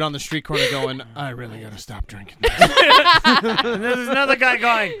one dude on the street corner going, I really gotta stop drinking this. And there's another guy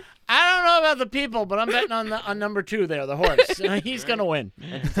going, I don't know about the people, but I'm betting on number 2 there, the horse. He's going to win.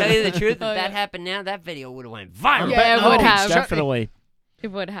 And to tell you the truth, if that happened now, that video would have went viral. Yeah, it would have. Definitely. It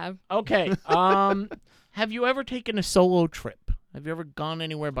would have. Okay. Have you ever taken a solo trip? Have you ever gone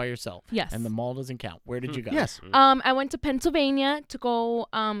anywhere by yourself? Yes. And the mall doesn't count. Where did you go? Yes. I went to Pennsylvania to go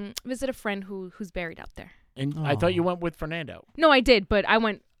visit a friend who's buried out there. And I thought you went with Fernando. No, I did, but I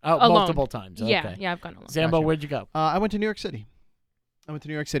went alone. Multiple times. Okay. Yeah, I've gone alone. Zambo, Gotcha. where'd you go? I went to New York City. I went to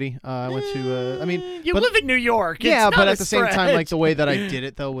New York City. I went to. You but- live in New York. It's Yeah, not but a at the same time, like stretch. the way that I did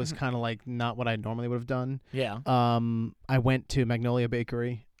it though was kind of like not what I normally would have done. Yeah. I went to Magnolia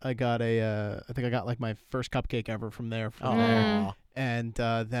Bakery. I got I think I got like my first cupcake ever from there. Oh. And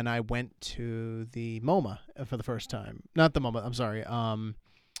then I went to the MoMA for the first time. Not the MoMA. I'm sorry.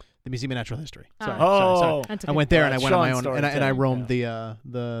 The Museum of Natural History. Sorry. Oh. That's I okay. went there and I went on my Sean's own story and I too, roamed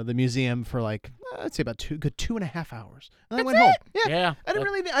the museum for like I'd say about 2.5 hours. And then I went home. Yeah. Yeah. I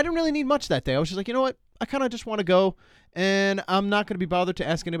didn't really need much that day. I was just like, you know what? I kind of just want to go, and I'm not going to be bothered to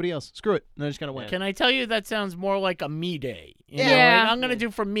ask anybody else. Screw it. And I just kind of went. Can I tell you that sounds more like a me day? You know, Yeah. like, I'm gonna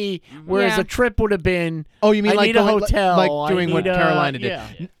do for me, whereas Yeah. a trip would have been. Oh, you mean I like need a going- hotel. like I doing what need a- Carolina did?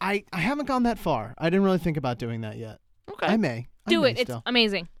 yeah. I haven't gone that far. I didn't really think about doing that yet. Okay. I may. Do I it. may It's still.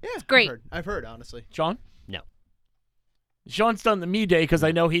 amazing. Yeah, it's great. I've heard honestly. Sean? No. Sean's done the me day because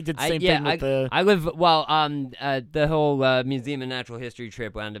I know he did the same thing with the. I live the whole Museum of Natural History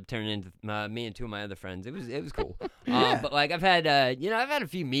trip wound up turning into me and 2 of my other friends. It was cool. But like I've had I've had a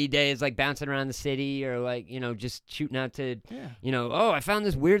few me days like bouncing around the city or like just shooting out to I found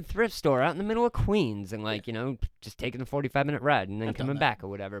this weird thrift store out in the middle of Queens and like just taking a 45-minute ride and then I've done coming that. back or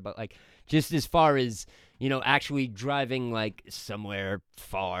whatever. But like just as far as actually driving like somewhere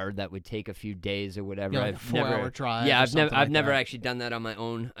far that would take a few days or whatever. Yeah, like a I've 4-hour never drive. Yeah, or I've never something like never that. actually done that on my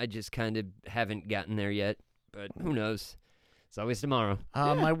own. I just kind of haven't gotten there yet, but who knows? It's always tomorrow.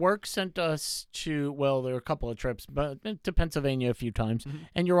 My work sent us to, well, there were a couple of trips, but to Pennsylvania a few times,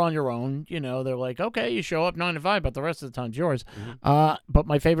 and you're on your own. They're like, okay, you show up 9 to 5, but the rest of the time's yours. But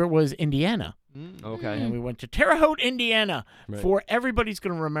my favorite was Indiana. Okay. And we went to Terre Haute, Indiana. Right. For everybody's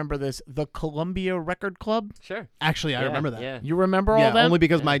going to remember this, the Columbia Record Club. Sure. Actually, I Yeah, remember that. Yeah. You remember all Yeah, that? only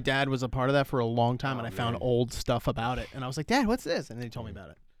because my dad was a part of that for a long time, and I found man. old stuff about it, and I was like, "Dad, what's this?" And then he told me about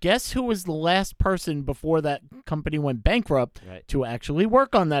it. Guess who was the last person before that company went bankrupt Right. to actually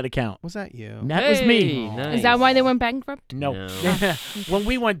work on that account? Was that you? That was me. Hey, nice. Is that why they went bankrupt? No. No. When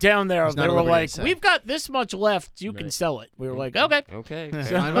we went down there, It's not they a were liberty to like, say. we've got this much left. You can Right. sell it. We were like, okay. Okay.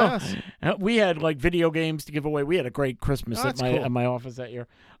 So- Fine by us. We had like video games to give away. We had a great Christmas Oh, at that's my cool. at my office that year.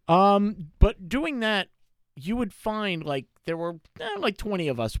 But doing that, you would find like there were like 20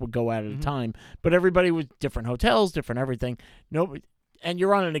 of us would go out at a time, but everybody was different hotels, different everything. Nobody, and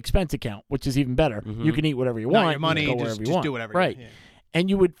you're on an expense account, which is even better. You can eat whatever you Not want. your money. You can go Just wherever you want. do whatever. Right. Yeah. And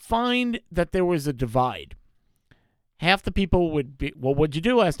you would find that there was a divide. half the people would be, well, what'd you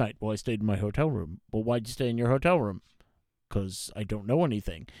do last night? Well, I stayed in my hotel room. Well, why'd you stay in your hotel room? Because I don't know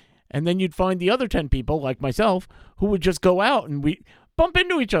anything. And then you'd find the other 10 people, like myself, who would just go out and we bump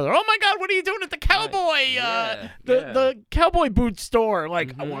into each other. Oh my God, what are you doing at the cowboy, the cowboy boot store?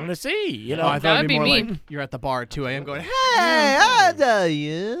 Like, I wanted to see, you know. I thought it'd be more me. like you're at the bar at 2 a.m. going, hey, how do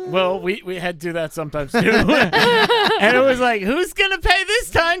you? Well, we had to do that sometimes too. And it was like, who's going to pay this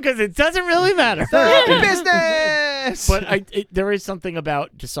time? Because it doesn't really matter. Business. But there is something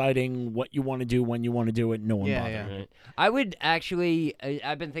about deciding what you want to do, when you want to do it, no one bothers. Yeah. Right. I would actually,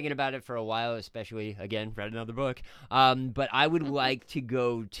 I've been thinking about it for a while, especially, again, read another book, but I would like to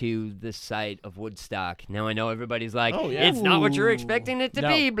go to the site of Woodstock. Now, I know everybody's like, Oh, yeah. it's not what you're expecting it to No.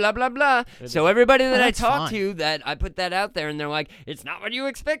 be, blah, blah, blah. So everybody that I that's talk fine. to, that I put that out there, and they're like, it's not what you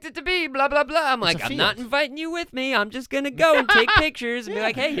expect it to be, blah, blah, blah. I'm like, a I'm not field. inviting you with me. I'm just going to go and take pictures and be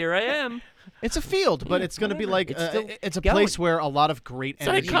like, hey, here I am. It's a field, but it's going to be whatever. like It's still it's a going. place where a lot of great It's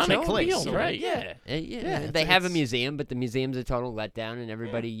an energy iconic take place. field, right? Yeah. it's- They have a it's- museum, but the museum's a total letdown, and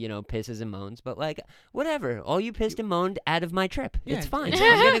everybody, pisses and moans. But, like, whatever. All you pissed and moaned out of my trip. Yeah, It's fine. it's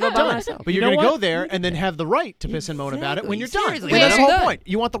I'm going to go by done. myself. But you're You know going to what? go there and then have the right to piss and moan about it when you're done. Seriously, And that's the when whole I'm done. point.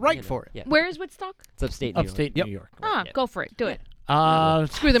 You want the right for it. Yeah. Where is Woodstock? It's upstate New York. Upstate Yep. New York. Ah, Yeah. go for it. Do it.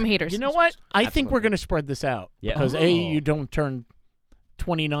 Screw them haters. You know what? I think we're Absolutely. going to spread this out. Yeah. Because Oh. you don't turn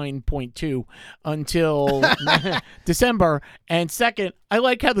 29.2 until December, and second, I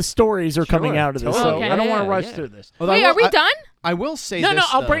like how the stories are coming Sure, out of this, totally. so Okay. I don't want to Yeah, rush yeah. through this. Although Wait, I are will- we done? I will say No, this,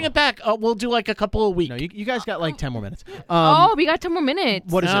 I'll bring though. it back. We'll do like a couple of weeks. No, you guys got like 10 more minutes. Oh, we got 10 more minutes.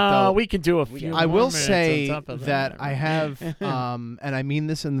 What is it, though? We can do a few. I more will minutes say on top of that I have, and I mean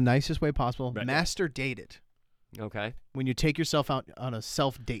this in the nicest way possible, Right. master dated. Okay. When you take yourself out on a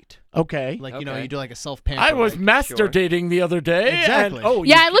self date, Okay. like Okay. you do like a self pamper. I was master Sure. dating the other day. Exactly. And, oh,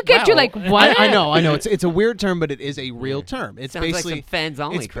 Yeah, I look at you like, what? I know. It's a weird term, but it is a real term. It's Sounds basically like some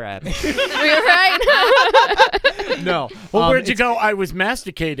fans-only it's- crap. You're right. no. Well, where'd you it's- go? I was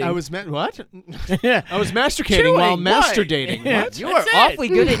masticating. I was what? Yeah. I was masturbating Chewing, while what? master dating. Yeah. What? You are That's it. awfully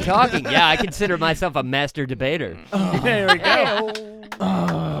good at talking. Yeah, I consider myself a master debater. There we go.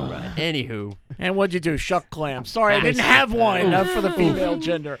 Anywho. And what'd you do? Shuck clam. Sorry, I didn't have one for the female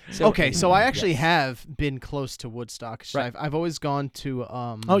gender. Okay, so I actually have been close to Woodstock. Right. I've always gone to.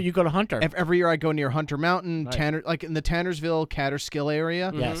 Oh, you go to Hunter. Every year I go near Hunter Mountain, Right. Tanner, like in the Tannersville, Catterskill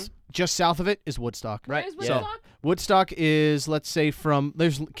area. Yes. Just south of it is Woodstock. Right. Where's Yeah. Woodstock? Woodstock is, let's say,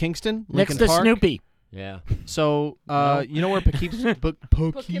 there's Kingston, Next Lincoln to Park. Snoopy. Yeah. So, you know where Poughkeepsie?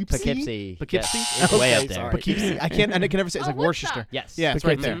 Poughkeepsie. Poughkeepsie? Yes. It's way Okay, up there. sorry. Poughkeepsie. I can never say. It's Oh, like Woodstock. Worcester. Yes. Yeah, it's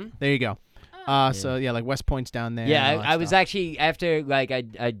right there. Mhm. There you go. So yeah, like West Point's down there. Yeah, and all that I was stuff. actually after like I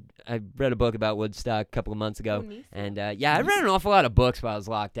read a book about Woodstock a couple of months ago, nice. and yeah, I read an awful lot of books while I was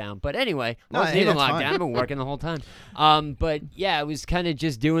locked down. But anyway, I No, wasn't hey, even that's locked fine. down. I've been working the whole time. But yeah, I was kind of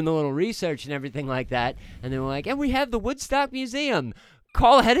just doing the little research and everything like that, and they were like, "And we have the Woodstock Museum.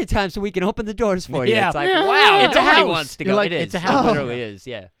 Call ahead of time so we can open the doors for you." Yeah. It's like, wow, It's a nobody house. wants to You're go. like, It is. it's a house. It literally is.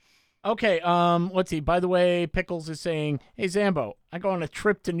 Yeah. Okay, let's see. By the way, Pickles is saying, "Hey Zambo, I go on a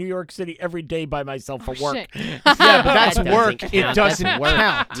trip to New York City every day by myself for work." Shit. Yeah, but that's That doesn't work. count. It That's doesn't work.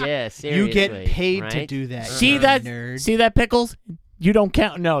 count. Yeah, seriously. You get paid to right? do that. See you that? nerd. See that, Pickles? You don't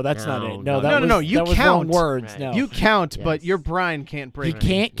count. No, that's not No, it. no, No, that no, was, no, you that was wrong count. words. Right. No, You count, but Yes. your brain can't break. You it.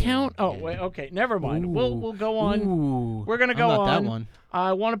 can't Yeah, count. Oh, yeah. wait. Okay, never mind. Ooh. We'll go on. Ooh, We're gonna I'm go not on. that one.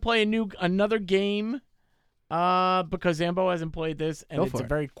 I want to play another game. Because Zambo hasn't played this, and Go it's for a it.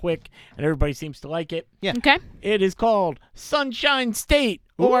 very quick, and everybody seems to like it. Okay. It is called Sunshine State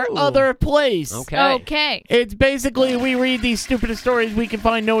or Ooh. Other Place. Okay. Okay. It's basically we read these stupidest stories we can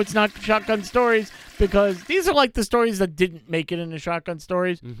find. No, it's not Shotgun Stories because these are like the stories that didn't make it into Shotgun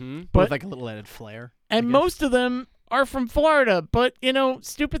Stories. Mm-hmm. But But with like a little added flair. and guess. most of them are from Florida. But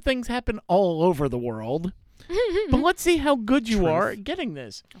stupid things happen all over the world. But let's see how good you are at getting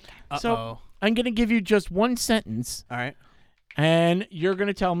this. So Uh-oh. I'm going to give you just one sentence, All right. and you're going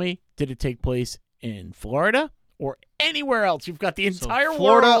to tell me, did it take place in Florida or anywhere else? You've got the So entire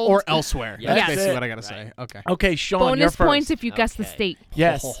Florida world. or elsewhere. Yeah. That's Yes. basically It. what I gotta say. Okay. Okay, Sean, you're Bonus first. points if you guess the Okay. state.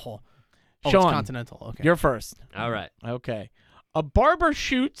 Yes, Oh, Sean, it's continental. Okay. you're first. All right. Okay. A barber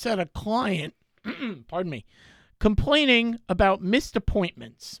shoots at a client, pardon me, complaining about missed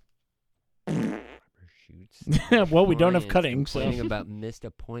appointments. Shoots. Well, we don't have Clients cutting, so complaining about missed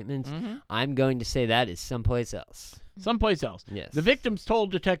appointments. Mhm. I'm going to say that is someplace else. someplace else. Yes. The victims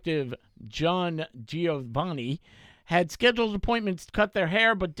told Detective John Giovanni had scheduled appointments to cut their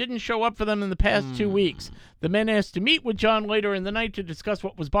hair but didn't show up for them in the past 2 weeks. The men asked to meet with John later in the night to discuss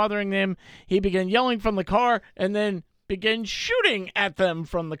what was bothering them. He began yelling from the car and then begin shooting at them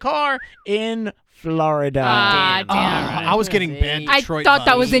from the car in Florida. Ah, Damn. damn. I was getting See? bad I Detroit thought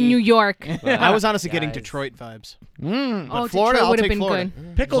that vibes. was in New York. I was honestly getting Guys. Detroit vibes. Mm. Oh, Florida, Detroit I'll would have take been Florida.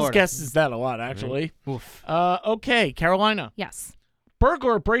 good. Pickles Florida. guesses that a lot, actually. Oof. Okay, Carolina. Yes.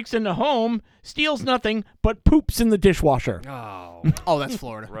 Burglar breaks into home, steals nothing, but poops in the dishwasher. Oh, Oh, that's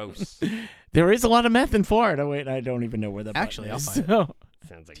Florida. gross. There is a lot of meth in Florida. Wait, I don't even know where that Actually, button I'll is. find it. So,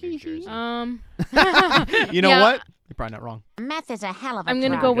 Sounds like New Jersey. You know Yeah. what? You're probably not wrong. Meth is a hell of a I'm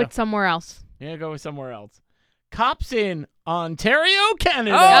going to drug. go with somewhere else. yeah, go with somewhere else. Cops in Ontario,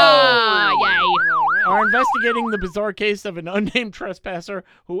 Canada. Ah, yay. Are investigating the bizarre case of an unnamed trespasser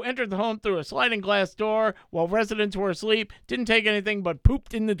who entered the home through a sliding glass door while residents were asleep, didn't take anything, but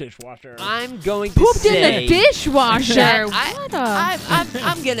pooped in the dishwasher. I'm going to Pooped say in the dishwasher. that What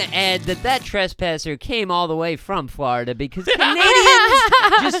I'm going to add that trespasser came all the way from Florida because Canadians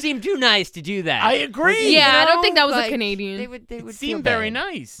just seem too nice to do that. I agree. Yeah, I You don't know, think that was like, a Canadian. They would It feel seemed very bad.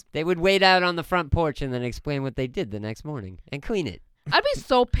 nice. They would wait out on the front porch and then explain what they did the next morning and clean it. I'd be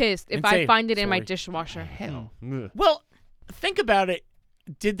so pissed if And I say, find it in my "Sorry." dishwasher. Hell. Well, think about it.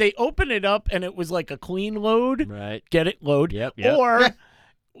 Did they open it up and it was like a clean load? Right. Get it, load. Yep. Or,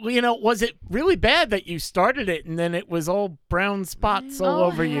 was it really bad that you started it and then it was all brown spots all Oh,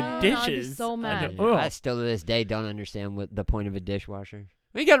 over your hell no, I'd be dishes? so I mad. don't- I still to this day don't understand what the point of a dishwasher.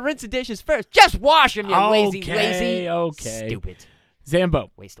 We gotta rinse the dishes first. Just wash them, you lazy. Okay. Stupid.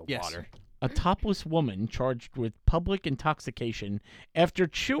 Zambo. Waste of Yes. water. A topless woman charged with public intoxication after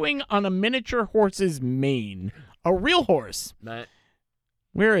chewing on a miniature horse's mane. A real horse. Matt.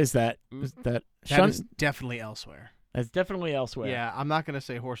 Where is that? Is that That Shun- is definitely elsewhere. That's definitely elsewhere. Yeah, I'm not going to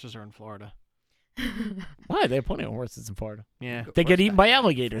say horses are in Florida. Why? They have plenty of horses in Florida. Yeah. They get eaten by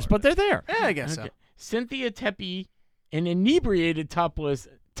alligators, but they're there. Yeah, I guess Okay. so. Cynthia Tepe, an inebriated topless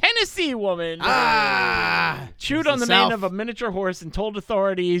Tennessee woman, chewed It's on the the mane South. of a miniature horse and told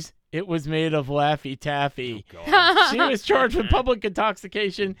authorities it was made of Laffy Taffy. She was charged with public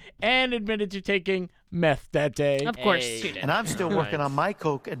intoxication and admitted to taking meth that day. Of course Hey. she did. And I'm still working on my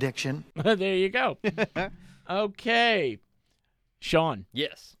Coke addiction. There you go. Okay. Sean.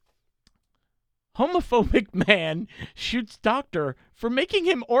 Yes. Homophobic man shoots doctor for making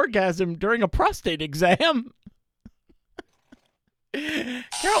him orgasm during a prostate exam.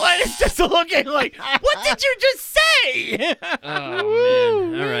 Carolina's just looking like, what did you just say?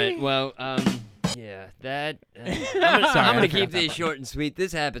 Oh man. All right. Well, yeah, that. I'm gonna keep this short and sweet.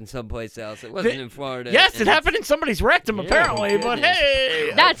 This happened someplace else. It wasn't in Florida. Yes, and it happened in somebody's rectum, Yeah, apparently, but goodness.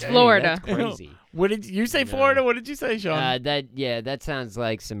 hey. That's okay. Florida. That's crazy. What did you say, Florida? What did you say, Sean? That sounds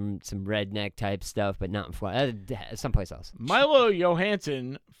like some redneck type stuff, but not in Florida. Someplace else. Milo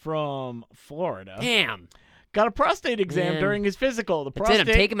Johansson from Florida Damn. got a prostate exam Man. during his physical. The That's it. I'm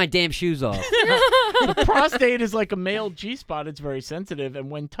prostate, taking my damn shoes off. the prostate is like a male G-spot. It's very sensitive, and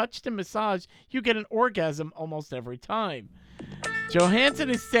when touched and massaged, you get an orgasm almost every time. Johansson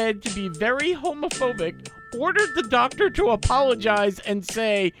is said to be very homophobic, ordered the doctor to apologize and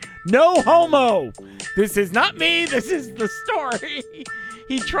say, "No homo. This is not me. This is the story."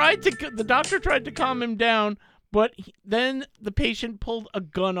 The doctor tried to calm him down, but then the patient pulled a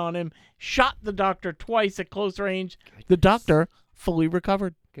gun on him, shot the doctor twice at close range. The doctor fully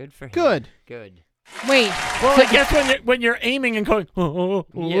recovered. Good for him. Good. Good. Wait, Well, I guess when you're aiming and going, oh,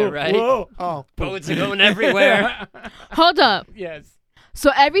 Yeah, right. Oh, Bullets are going everywhere. hold up. yes.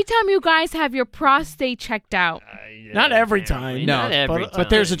 So every time you guys have your prostate checked out, Not every time. No, Not every but- time. But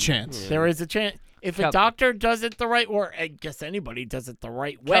there's a chance. There is a chance. If a Couple- doctor does it the right, or I guess anybody does it the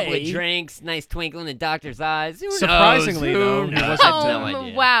right Couple way. of drinks, nice twinkle in the doctor's eyes. Who Surprisingly, knows? though, Who he knows? wasn't, I have no oh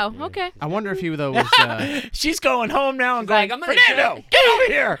idea. wow, Yeah. okay. I wonder if he, though, was... She's going home now and She's going, like, I'm gonna Fernando, check." get over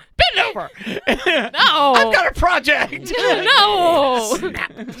here. Bend over. No. I've got a project. No,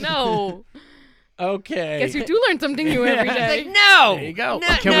 no. Okay. Guess you do learn something new every It's day. like, no. There you go. No,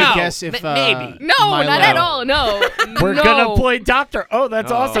 Can no. we guess if... Maybe. No, Milo- not at all. No, We're no. gonna play doctor. Oh,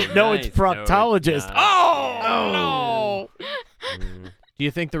 that's Oh, awesome. No, nice. it's proctologist. No, it's Oh, no. Do you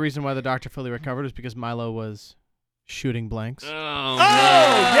think the reason why the doctor fully recovered is because Milo was shooting blanks? Oh, Oh,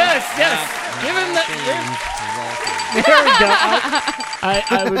 man. yes. Give him that. There we go.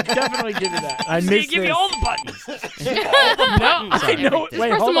 I would definitely give you that. I missed give this. you all the buttons. No, I know. Just Wait,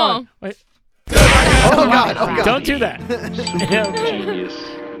 press hold them all. on. Wait. Oh, God. Oh, God. Don't do that.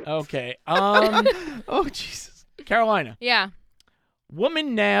 Okay. Oh, Jesus. Carolina. Yeah.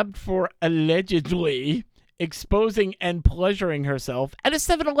 Woman nabbed for allegedly exposing and pleasuring herself at a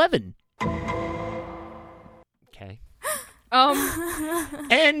 7-Eleven. Okay.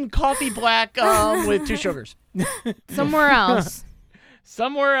 And coffee black with 2 sugars. Somewhere else.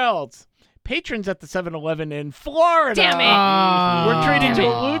 Somewhere else. patrons at the 7-Eleven in Florida Damn it. were treated to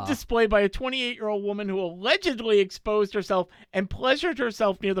Damn a it. lewd display by a 28-year-old woman who allegedly exposed herself and pleasured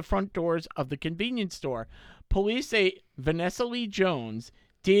herself near the front doors of the convenience store. Police say Vanessa Lee Jones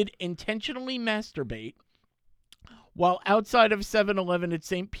did intentionally masturbate while outside of 7-Eleven at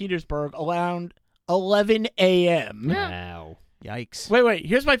St. Petersburg around 11 a.m. Wow. Yikes. Wait.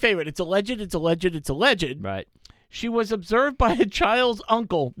 Here's my favorite. It's alleged. Right. She was observed by a child's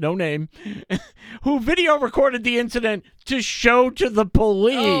uncle, no name, who video recorded the incident to show to the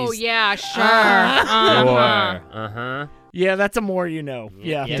police. Oh, yeah, sure. Uh-huh. Yeah, that's a more you know.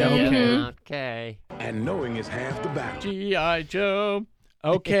 Yeah. Okay. And knowing is half the battle. G.I. Joe.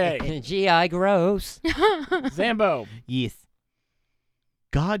 Okay. G.I. Gross. Zambo. Yes.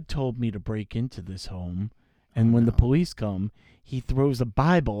 God told me to break into this home, and when the police come, he throws a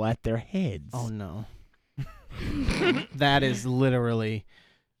Bible at their heads. Oh, no. That is literally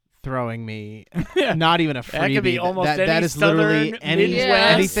throwing me. Not even a freebie. That could be almost that any is literally southern, any,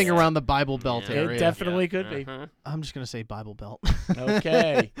 Midwest. anything around the Bible Belt Yeah. area. It definitely could be. Uh-huh. I'm just going to say Bible Belt.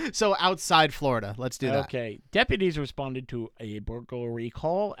 Okay. So outside Florida. Let's do that. Okay. Deputies responded to a burglary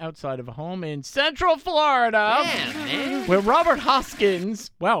call outside of a home in Central Florida. Damn, man. Where Robert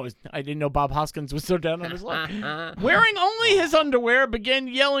Hoskins, wow, I didn't know Bob Hoskins was so down on his luck, wearing only his underwear, began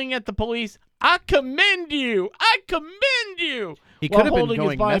yelling at the police, "I commend you! I commend you!" He while could have been holding his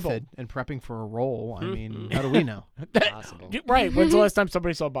going Bible. method and prepping for a role. I mean, how do we know? Possible. Right. When's the last time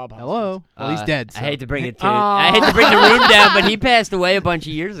somebody saw Bob Hoskins? Hello? Well, he's dead. I so. hate to bring it to I hate to bring the room down, but he passed away a bunch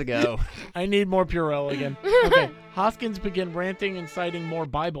of years ago. I need more Purell again. Okay. Hoskins began ranting and citing more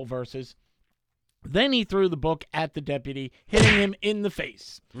Bible verses. Then he threw the book at the deputy, hitting him in the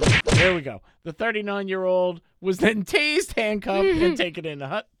face. There we go. The 39-year-old was then tased, handcuffed, and taken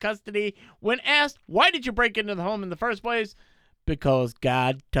into custody. When asked, why did you break into the home in the first place? Because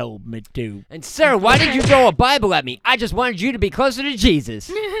God told me to. And sir, why did you throw a Bible at me? I just wanted you to be closer to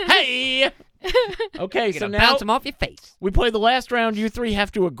Jesus. Hey! Okay, You're so gonna now bounce him off your face. we play the last round. You three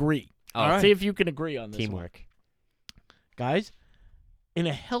have to agree. All right. See if you can agree on this one. Teamwork. Guys, in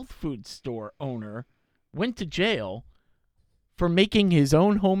a health food store owner went to jail for making his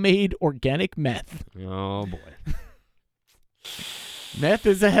own homemade organic meth. Oh boy. Meth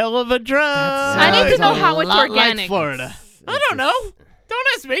is a hell of a drug. I need to know how it's Like organic. Florida. I don't know. Don't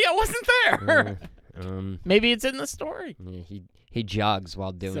ask me. I wasn't there. Um, Maybe it's in the story. yeah, he jogs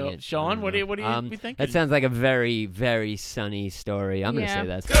while doing So, it. Sean, I don't what do you- know. what do you be thinking? That sounds like a very, very sunny story. I'm Yeah.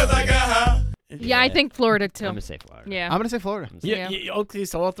 gonna say that's. Yeah, I think Florida, too. I'm gonna say Florida. Yeah. I'm going to say Florida. Yeah. Okay,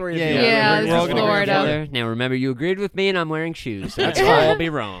 so all three of Yeah, you. yeah. Yeah, We're this all is gonna go Florida. together. Now remember, you agreed with me, and I'm wearing shoes, so that's Okay. why I'll be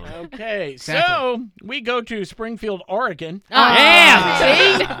wrong. Okay, Exactly. so we go to Springfield, Oregon. Oh,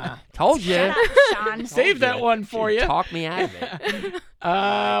 Damn! see? Told you. Shut up, Sean. Save that one for you. Talk me out of it.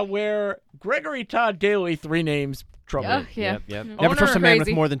 Where Gregory Todd Daly, three names, trouble. Yeah. Yep. Never trust a man with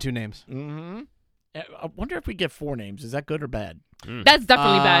Crazy. more than two names. Mm-hmm. I wonder if we get four names. Is that good or bad? That's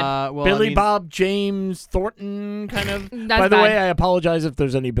definitely bad. Well, Billy I mean, Bob James Thornton, kind of. That's By the bad. way, I apologize if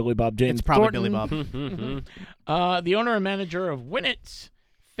there's any Billy Bob James. It's probably Thornton. Billy Bob. The owner and manager of Winnett's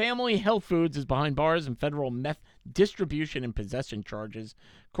Family Health Foods is behind bars and federal meth distribution and possession charges.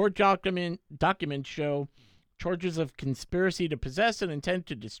 Court documents show charges of conspiracy to possess and intent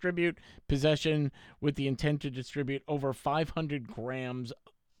to distribute, possession with the intent to distribute over 500 grams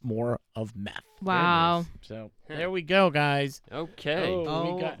more of meth. Wow. So there we go, guys. Okay.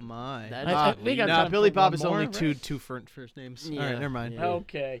 Oh, we got- my. That's- we got Nah, time Billy for Bob one is more, only right? two first names. Yeah. All right, never mind. Yeah.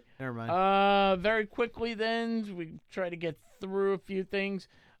 Okay. Never mind. Very quickly then, we try to get through a few things.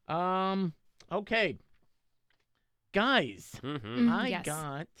 Okay. Guys, Mhm. I yes.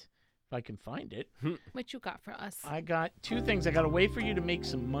 got, if I can find it, What you got for us? I got two things. I got a way for you to make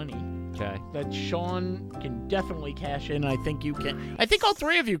some money Okay. that Sean can definitely cash in. I think you can. I think all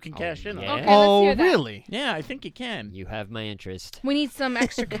three of you can cash in. on yeah. it. Okay, Oh, let's hear that. really? Yeah, I think you can. You have my interest. We need some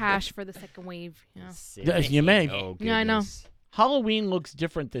extra cash for the second wave. Yeah. Yes, you may. Oh, Yeah, I know. goodness. Halloween looks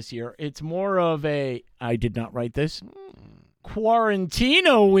different this year. It's more of a, I did not write this,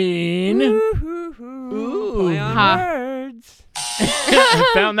 Quarantino-ween. Ooh, play on Ha. words.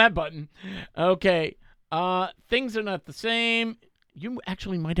 I found that button. Okay. Things are not the same. You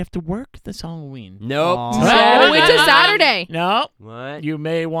actually might have to work this Halloween. Nope. Aw. Oh, wait till Saturday. No, What? you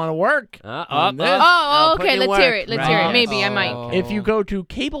may want to work. Up, this. up. Oh, put okay. in Let's hear work. it. Let's hear it. Right. Maybe I might. Oh. If you go to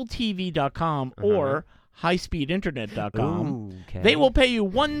cabletv.com or highspeedinternet.com, Ooh, okay. they will pay you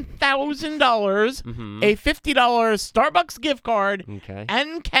 $1,000, Mhm. a $50 Starbucks gift card, Okay.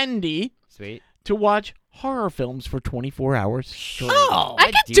 and candy Sweet. to watch horror films for 24 hours straight. Oh,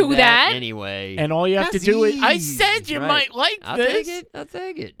 I could do that. anyway. And all you have to That's do is, I easy. said you Right. might like I'll this. take it. I'll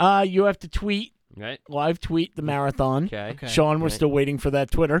take it. You have to tweet, Right. live tweet the marathon. Okay. Sean, we're Right. still waiting for that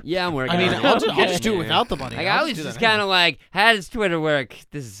Twitter. Yeah, I'm working I mean, on it. I'll just do it Yeah. without the money. Like, I'll I was do just that kind of like, how does Twitter work?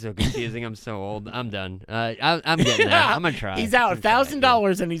 This is so confusing. I'm so old. I'm done. I'm getting there. I'm gonna try. He's out. I'm gonna try.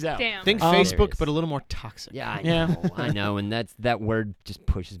 $1,000 and he's out. Damn. Think Um, Facebook, but a little more toxic. Yeah, I Yeah. know. I know, and that word just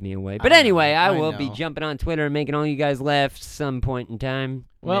pushes me away. But I know, anyway, I I will be know. jumping on Twitter and making all you guys laugh some point in time.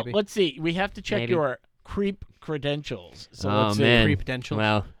 Well, Maybe. let's see. We have to check Maybe. your creep credentials. So Oh, let's man. see. Creepdentials.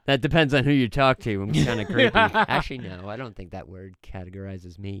 Well, that depends on who you talk to. I'm kind of creepy. Actually, no, I don't think that word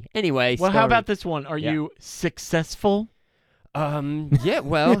categorizes me. Anyway, Well, how story. about this one? Are Yeah. you successful? Yeah,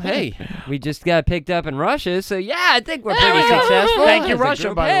 well, hey, we just got picked up in Russia, so yeah, I think we're pretty we go. successful. Thank you, as a Russia,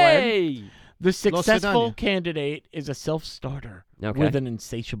 group. by the way. Hey! The successful Svidaniya. candidate is a self-starter Okay. with an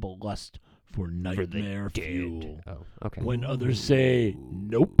insatiable lust for nightmare fuel. Oh, okay. When others say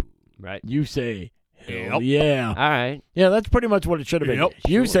nope, Right. you say hell Yep. yeah. All right. Yeah, that's pretty much what it should have been. Yep,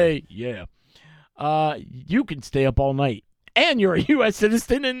 You sure. say yeah. You can stay up all night, and you're a U.S.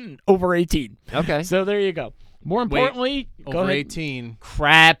 citizen and over 18. Okay. So there you go. More importantly, go Over ahead. 18.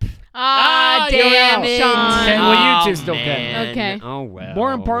 Crap. you're Damn out. it, Sean. Sean. Well, you two still man. Okay. Oh, well. More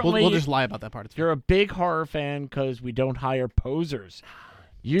We'll, importantly, we'll just lie about that part. It's fine. you're a big horror fan because we don't hire posers.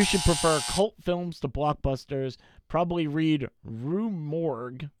 You should prefer cult films to blockbusters. Probably read Rue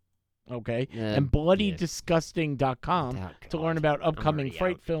Morgue, okay, Yeah, and yeah. BloodyDisgusting.com Oh, to God. learn about upcoming already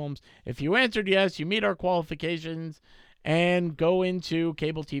freight out. films. If you answered yes, you meet our qualifications, and go into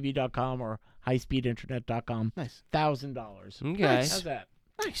CableTV.com or HighSpeedInternet.com. Nice. $1,000. Okay. How's that?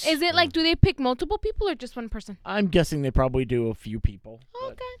 Nice. Is it like, do they pick multiple people or just one person? I'm guessing they probably do a few people.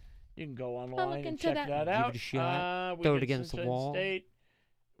 but Okay. You can go look online and into check that. that Give out. it a shot. We Throw it get against the Sunshine wall. State.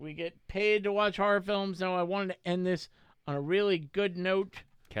 We get paid to watch horror films. Now, I wanted to end this on a really good note.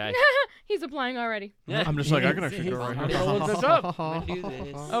 Okay. He's applying already. I'm just like, I can actually He's- go right I'm here. gonna look this up. I'm gonna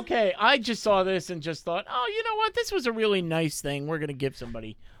do this. Okay, I just saw this and just thought, oh, you know what? This was a really nice thing. We're going to give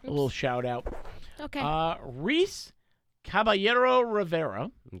somebody a little shout out. Okay. Reese Caballero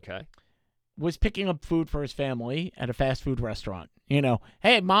Rivera Okay. was picking up food for his family at a fast food restaurant. You know,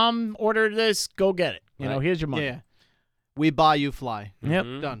 hey, mom ordered this. Go get it. You know, Right. here's your money. Yeah. We buy, you fly. Yep.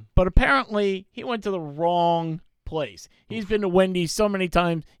 Mhm. Done. But apparently, he went to the wrong place. He's been to Wendy's so many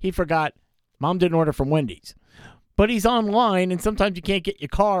times, he forgot mom didn't order from Wendy's. But he's online, and sometimes you can't get your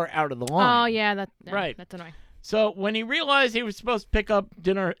car out of the line. Oh, yeah, Right. That's annoying. So when he realized he was supposed to pick up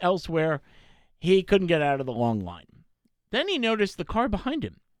dinner elsewhere, he couldn't get out of the long line. Then he noticed the car behind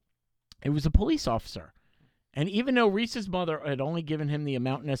him. It was a police officer. And even though Reese's mother had only given him the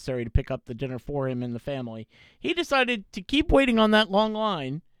amount necessary to pick up the dinner for him and the family, he decided to keep waiting on that long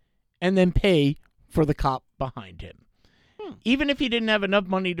line and then pay for the cop behind him. Even if he didn't have enough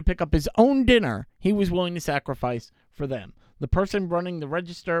money to pick up his own dinner, he was willing to sacrifice for them. The person running the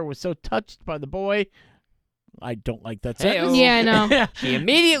register was so touched by the boy. I don't like that Hey-o. sentence. Yeah, I know. She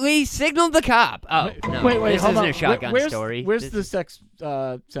immediately signaled the cop. Oh, no. Wait, This hold isn't on. a shotgun where's, story. Where's This the is- sex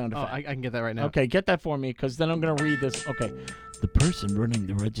sound Oh, effect? I can get that right now. Okay, get that for me, because then I'm going to read this. Okay. The person running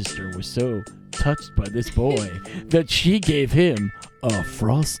the register was so touched by this boy that she gave him a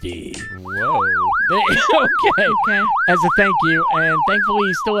Frosty. Whoa. Okay. As a thank you, and thankfully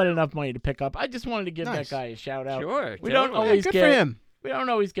he still had enough money to pick up. I just wanted to give Nice. that guy a shout out. Sure. We don't totally. always Good get for him. we don't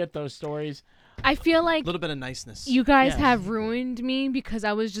always get those stories. I feel A like little bit of niceness. you guys Yes. have ruined me because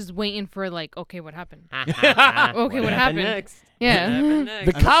I was just waiting for, like, okay, what happened? Okay, what happened? next? Yeah. What happened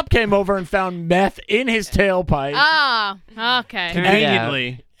The next? cop came over and found meth in his tailpipe. Ah, okay. Turn-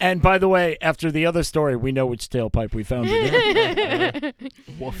 Conveniently. And by the way, after the other story, we know which tailpipe we found it in.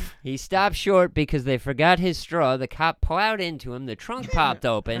 Woof. He stopped short because they forgot his straw. The cop plowed into him. The trunk popped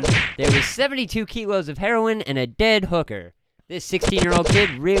open. There was 72 kilos of heroin and a dead hooker. This 16-year-old kid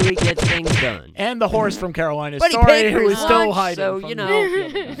really gets things done. And the horse from Carolina's But he story, paid for who his is still lunch, hiding. so, from you the- know,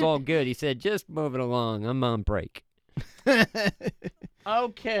 it was all good. He said, just move it along. I'm on break.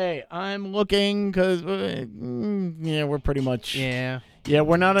 Okay, I'm looking because yeah, we're pretty much Yeah.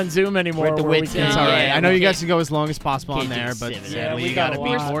 we're not on Zoom anymore. We're at the where we wits' can- It's Yeah, all right. yeah, I know we you guys can't- can go as long as possible on can't there, do but 7 Yeah, sadly we you got to got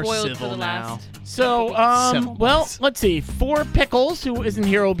be a lot. more We're spoiled for civil the now. last. So, Several well, months. let's see. For Pickles, who isn't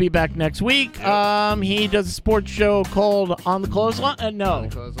here, will be back next week. He does a sports show called On the Clothesline. No,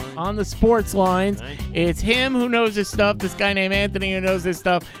 On the Sports Lines. Nice. It's him who knows his stuff. This guy named Anthony who knows his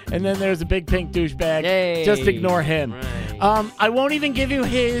stuff, and then there's a big pink douchebag. Yay. Just ignore him. Right. I won't even give you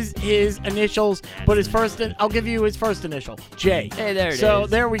his initials, but his first. I'll give you his first initial, J. Hey, there it So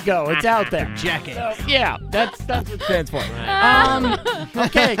is. there we go. It's out there. Jackass. So, yeah, that's what it stands for. Right.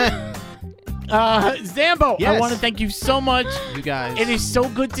 Okay. Zambo, I Yes. want to thank you so much. You guys. It is so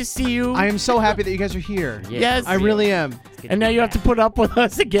good to see you. I am so happy that you guys are here. Yes. I really am. And now you have to put up with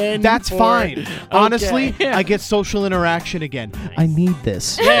us again. That's for- fine. Honestly, Okay. I get social interaction again. I need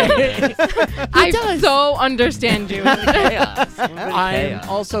this. I so understand you. Chaos. I'm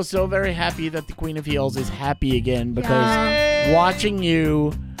also so very happy that the Queen of Heels is happy again because Yeah. watching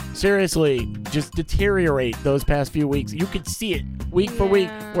you seriously just deteriorate those past few weeks, you could see it week for week.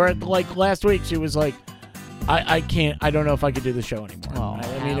 Yeah. Where like last week she was like, I can't. I don't know if I could do the show anymore. Oh.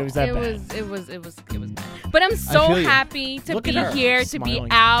 I mean, it was that It bad. was bad. But I'm so feel you. happy to Look be at her, here, to be smiling.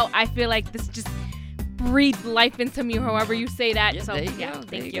 out. I feel like this just breathed life into me, however you say that. Yeah, so there you yeah, go, there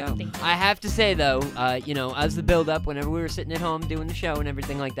thank you you. go. Thank you. I have to say though, as the build up, whenever we were sitting at home doing the show and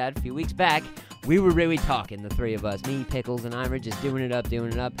everything like that a few weeks back, we were really talking, the three of us, me, Pickles, and Ira, just doing it up.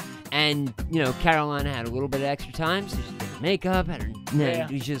 And Carolina had a little bit of extra time, so she did her makeup, had her, Yeah.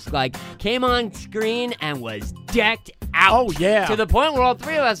 it was just like came on screen and was decked out. Oh, yeah. To the point where all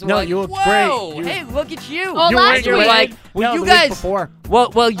three of us were No, like, you look "Whoa, great. You- hey, look at you!" Oh, You last were week. like, well, no, you the week guys. before.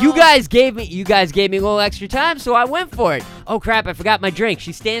 Well, you guys gave me a little extra time, so I went for it. Oh crap! I forgot my drink.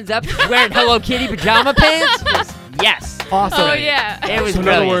 She stands up, she's wearing Hello Kitty pajama pants. Just, yes, Awesome. Oh yeah. it was So in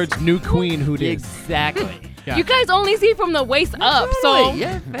other brilliant. words, new queen who did. Exactly. Yeah. You guys only see from the waist up, so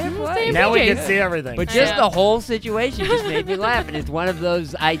yeah, fair play. Same Now we PJs. can see everything. But just Yeah. the whole situation just made me laugh, and it's one of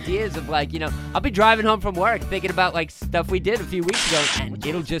those ideas of like, I'll be driving home from work thinking about like stuff we did a few weeks ago, and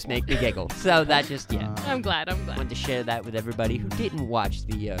it'll just make me giggle. So that just I'm glad. wanted to share that with everybody who didn't watch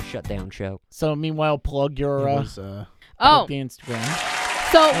the shutdown show. So meanwhile, plug your It was, plug Oh, the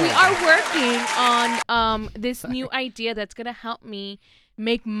Instagram. so we are working on this new idea that's gonna help me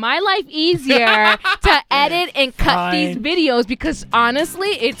make my life easier to edit and cut these Fine. videos, because honestly,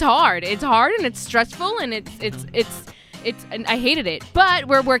 it's hard. It's hard and it's stressful and it's and I hated it. But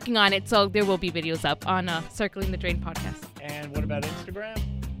we're working on it, so there will be videos up on Circling the Drain podcast. And what about Instagram?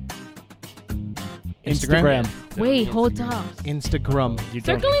 Instagram? Wait, hold up. Instagram. You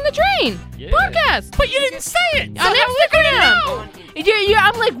don't. Circling the Drain podcast. But you didn't say it. On Instagram.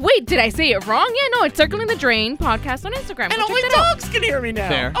 I'm like, wait, did I say it wrong? Yeah, no, it's Circling the Drain podcast on Instagram. And Go only check that out. dogs can hear me now.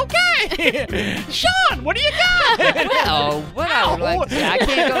 Fair. Okay. Sean, what do you got? Well, what I would like to say, I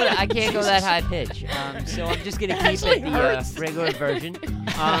can't go Jesus. that high pitch. So I'm just gonna keep Actually it the hurts. regular version.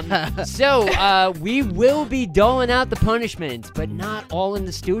 We will be doling out the punishments, but not all in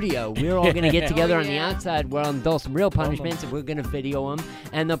the studio. We're all gonna get together on the yeah. outside. We're gonna dole some real punishments, and we're gonna video them,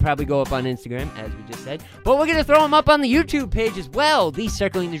 and they'll probably go up on Instagram, as we just said. But we're gonna throw them up on the YouTube page as well. The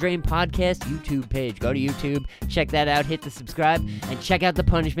Circling the Drain podcast YouTube page. Go to YouTube, check that out, hit the subscribe, and check out the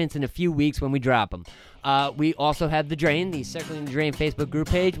punishments in a few weeks when we drop them. We also have The Drain, the Circling the Drain Facebook group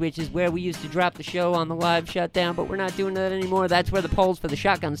page, which is where we used to drop the show on the live shutdown, but we're not doing that anymore. That's where the polls for the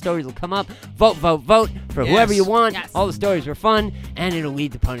shotgun stories will come up. Vote for whoever you want. Yes. All the stories were fun, and it'll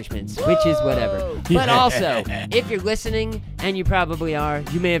lead to punishments, which is whatever. But also, if you're listening, and you probably are,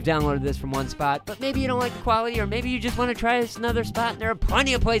 you may have downloaded this from one spot, but maybe you don't like the quality, or maybe you just want to try this another spot, and there are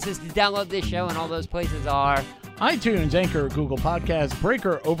plenty of places to download this show, and all those places are... iTunes, Anchor, Google Podcasts,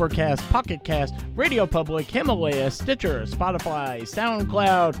 Breaker, Overcast, Pocket Cast, Radio Public, Himalaya, Stitcher, Spotify,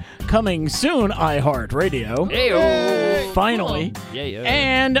 SoundCloud, coming soon, iHeartRadio. Hey-o. Finally. Yeah.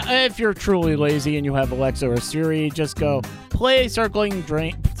 And if you're truly lazy and you have Alexa or Siri, just go play Circling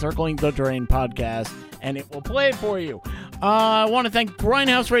the Drain podcast, and it will play for you. I want to thank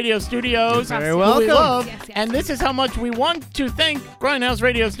Grindhouse Radio Studios. You're very who we welcome. love. Yes, yes. And this is how much we want to thank Grindhouse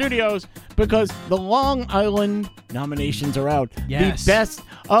Radio Studios, because the Long Island nominations are out. Yes. The Best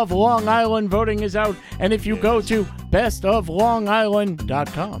of Long Island voting is out. And if you go to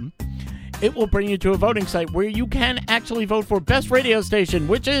bestoflongisland.com, it will bring you to a voting site where you can actually vote for Best Radio Station,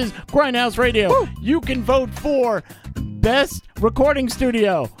 which is Grindhouse Radio. Woo. You can vote for Best Recording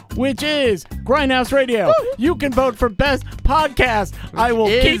Studio, which is Grindhouse Radio. Woo. You can vote for Best Podcast. I will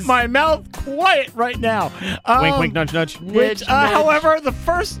is- keep my mouth quiet right now. Wink, wink, nudge, nudge. Which, Nudge, nudge. however, the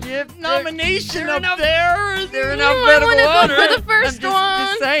first nomination they're up enough- there. They're in I alphabetical wanna vote order. for the first I'm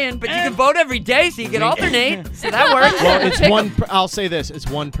just saying, but you can vote every day, so you can alternate. So that works. Well, it's one. I'll say this: it's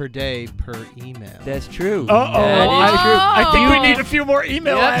one per day per email. That's true. Uh-oh. That is true. I think we Oh. need a few more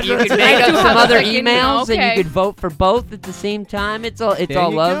email Yep, you addresses. could make I up do some have other a second, emails, and okay. you could vote for both at the same time. It's all There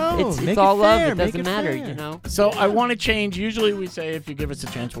all you love. go. It's Make all it love. fair. It Make doesn't it matter, fair. you know. So I want to change. Usually we say if you give us a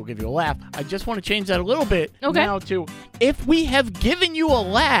chance, we'll give you a laugh. I just want to change that a little bit Okay. now to if we have given you a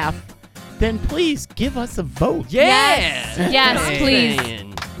laugh, then please give us a vote. Yeah. Yes, Just please.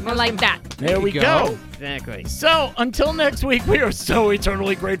 saying. I like that. There we go. Exactly. So, until next week, we are so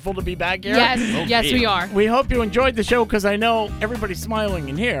eternally grateful to be back here. Yes, we are. We hope you enjoyed the show because I know everybody's smiling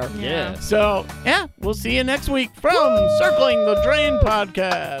in here. Yeah. So, yeah, we'll see you next week from Circling the Drain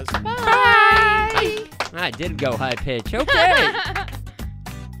podcast. Bye. I did go high pitch. Okay.